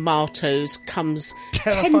of tomatoes comes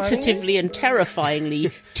Terrifyingly? tentatively and terrifyingly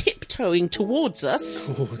tiptoeing towards us.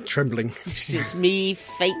 Oh, trembling. This is me,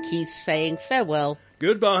 Fake Keith, saying farewell.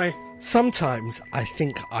 Goodbye. Sometimes I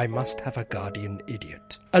think I must have a guardian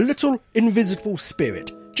idiot. A little invisible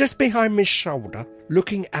spirit just behind my shoulder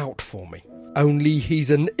looking out for me. Only he's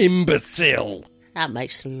an imbecile. That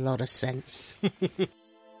makes a lot of sense.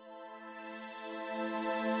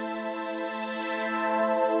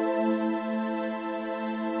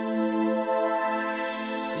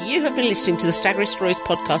 You have been listening to the Staggering Stories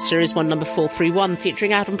podcast series 1 number 431,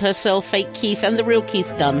 featuring Adam Purcell, Fake Keith and the real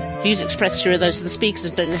Keith Dunn. Views expressed here are those of the speakers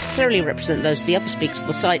and don't necessarily represent those of the other speakers of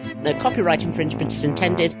the site. No copyright infringement is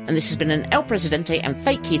intended, and this has been an El Presidente and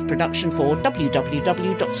Fake Keith production for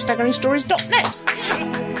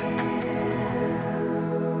www.staggeringstories.net.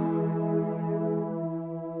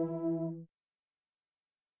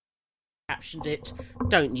 Captioned it,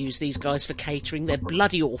 don't use these guys for catering, they're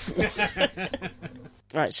bloody awful.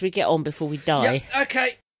 Right, so we get on before we die. Yep,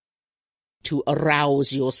 okay. To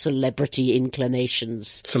arouse your celebrity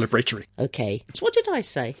inclinations. Celebratory. Okay. So what did I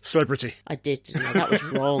say? Celebrity. I did, didn't I? That was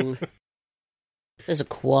wrong. There's a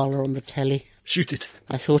koala on the telly. Shoot it.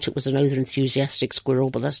 I thought it was an over-enthusiastic squirrel,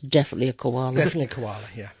 but that's definitely a koala. Definitely a koala,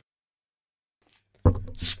 yeah.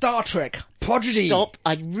 Star Trek, Prodigy. Stop.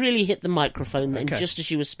 I really hit the microphone then, Okay. just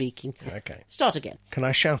as you were speaking. Okay. Start again. Can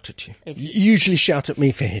I shout at you? If- You usually shout at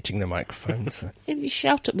me for hitting the microphone, so. If you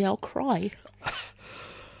shout at me, I'll cry.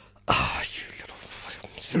 Ah, you little...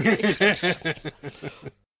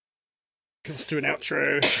 Let's do an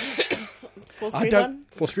outro. 4, 3, I don't- 1?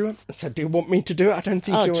 4, 3, 1. So do you want me to do it? I don't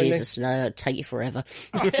think Oh, you're Jesus, no. It'll take you forever.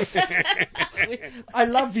 I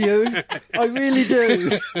love you. I really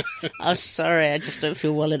do. I'm sorry, I just don't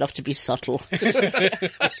feel well enough to be subtle.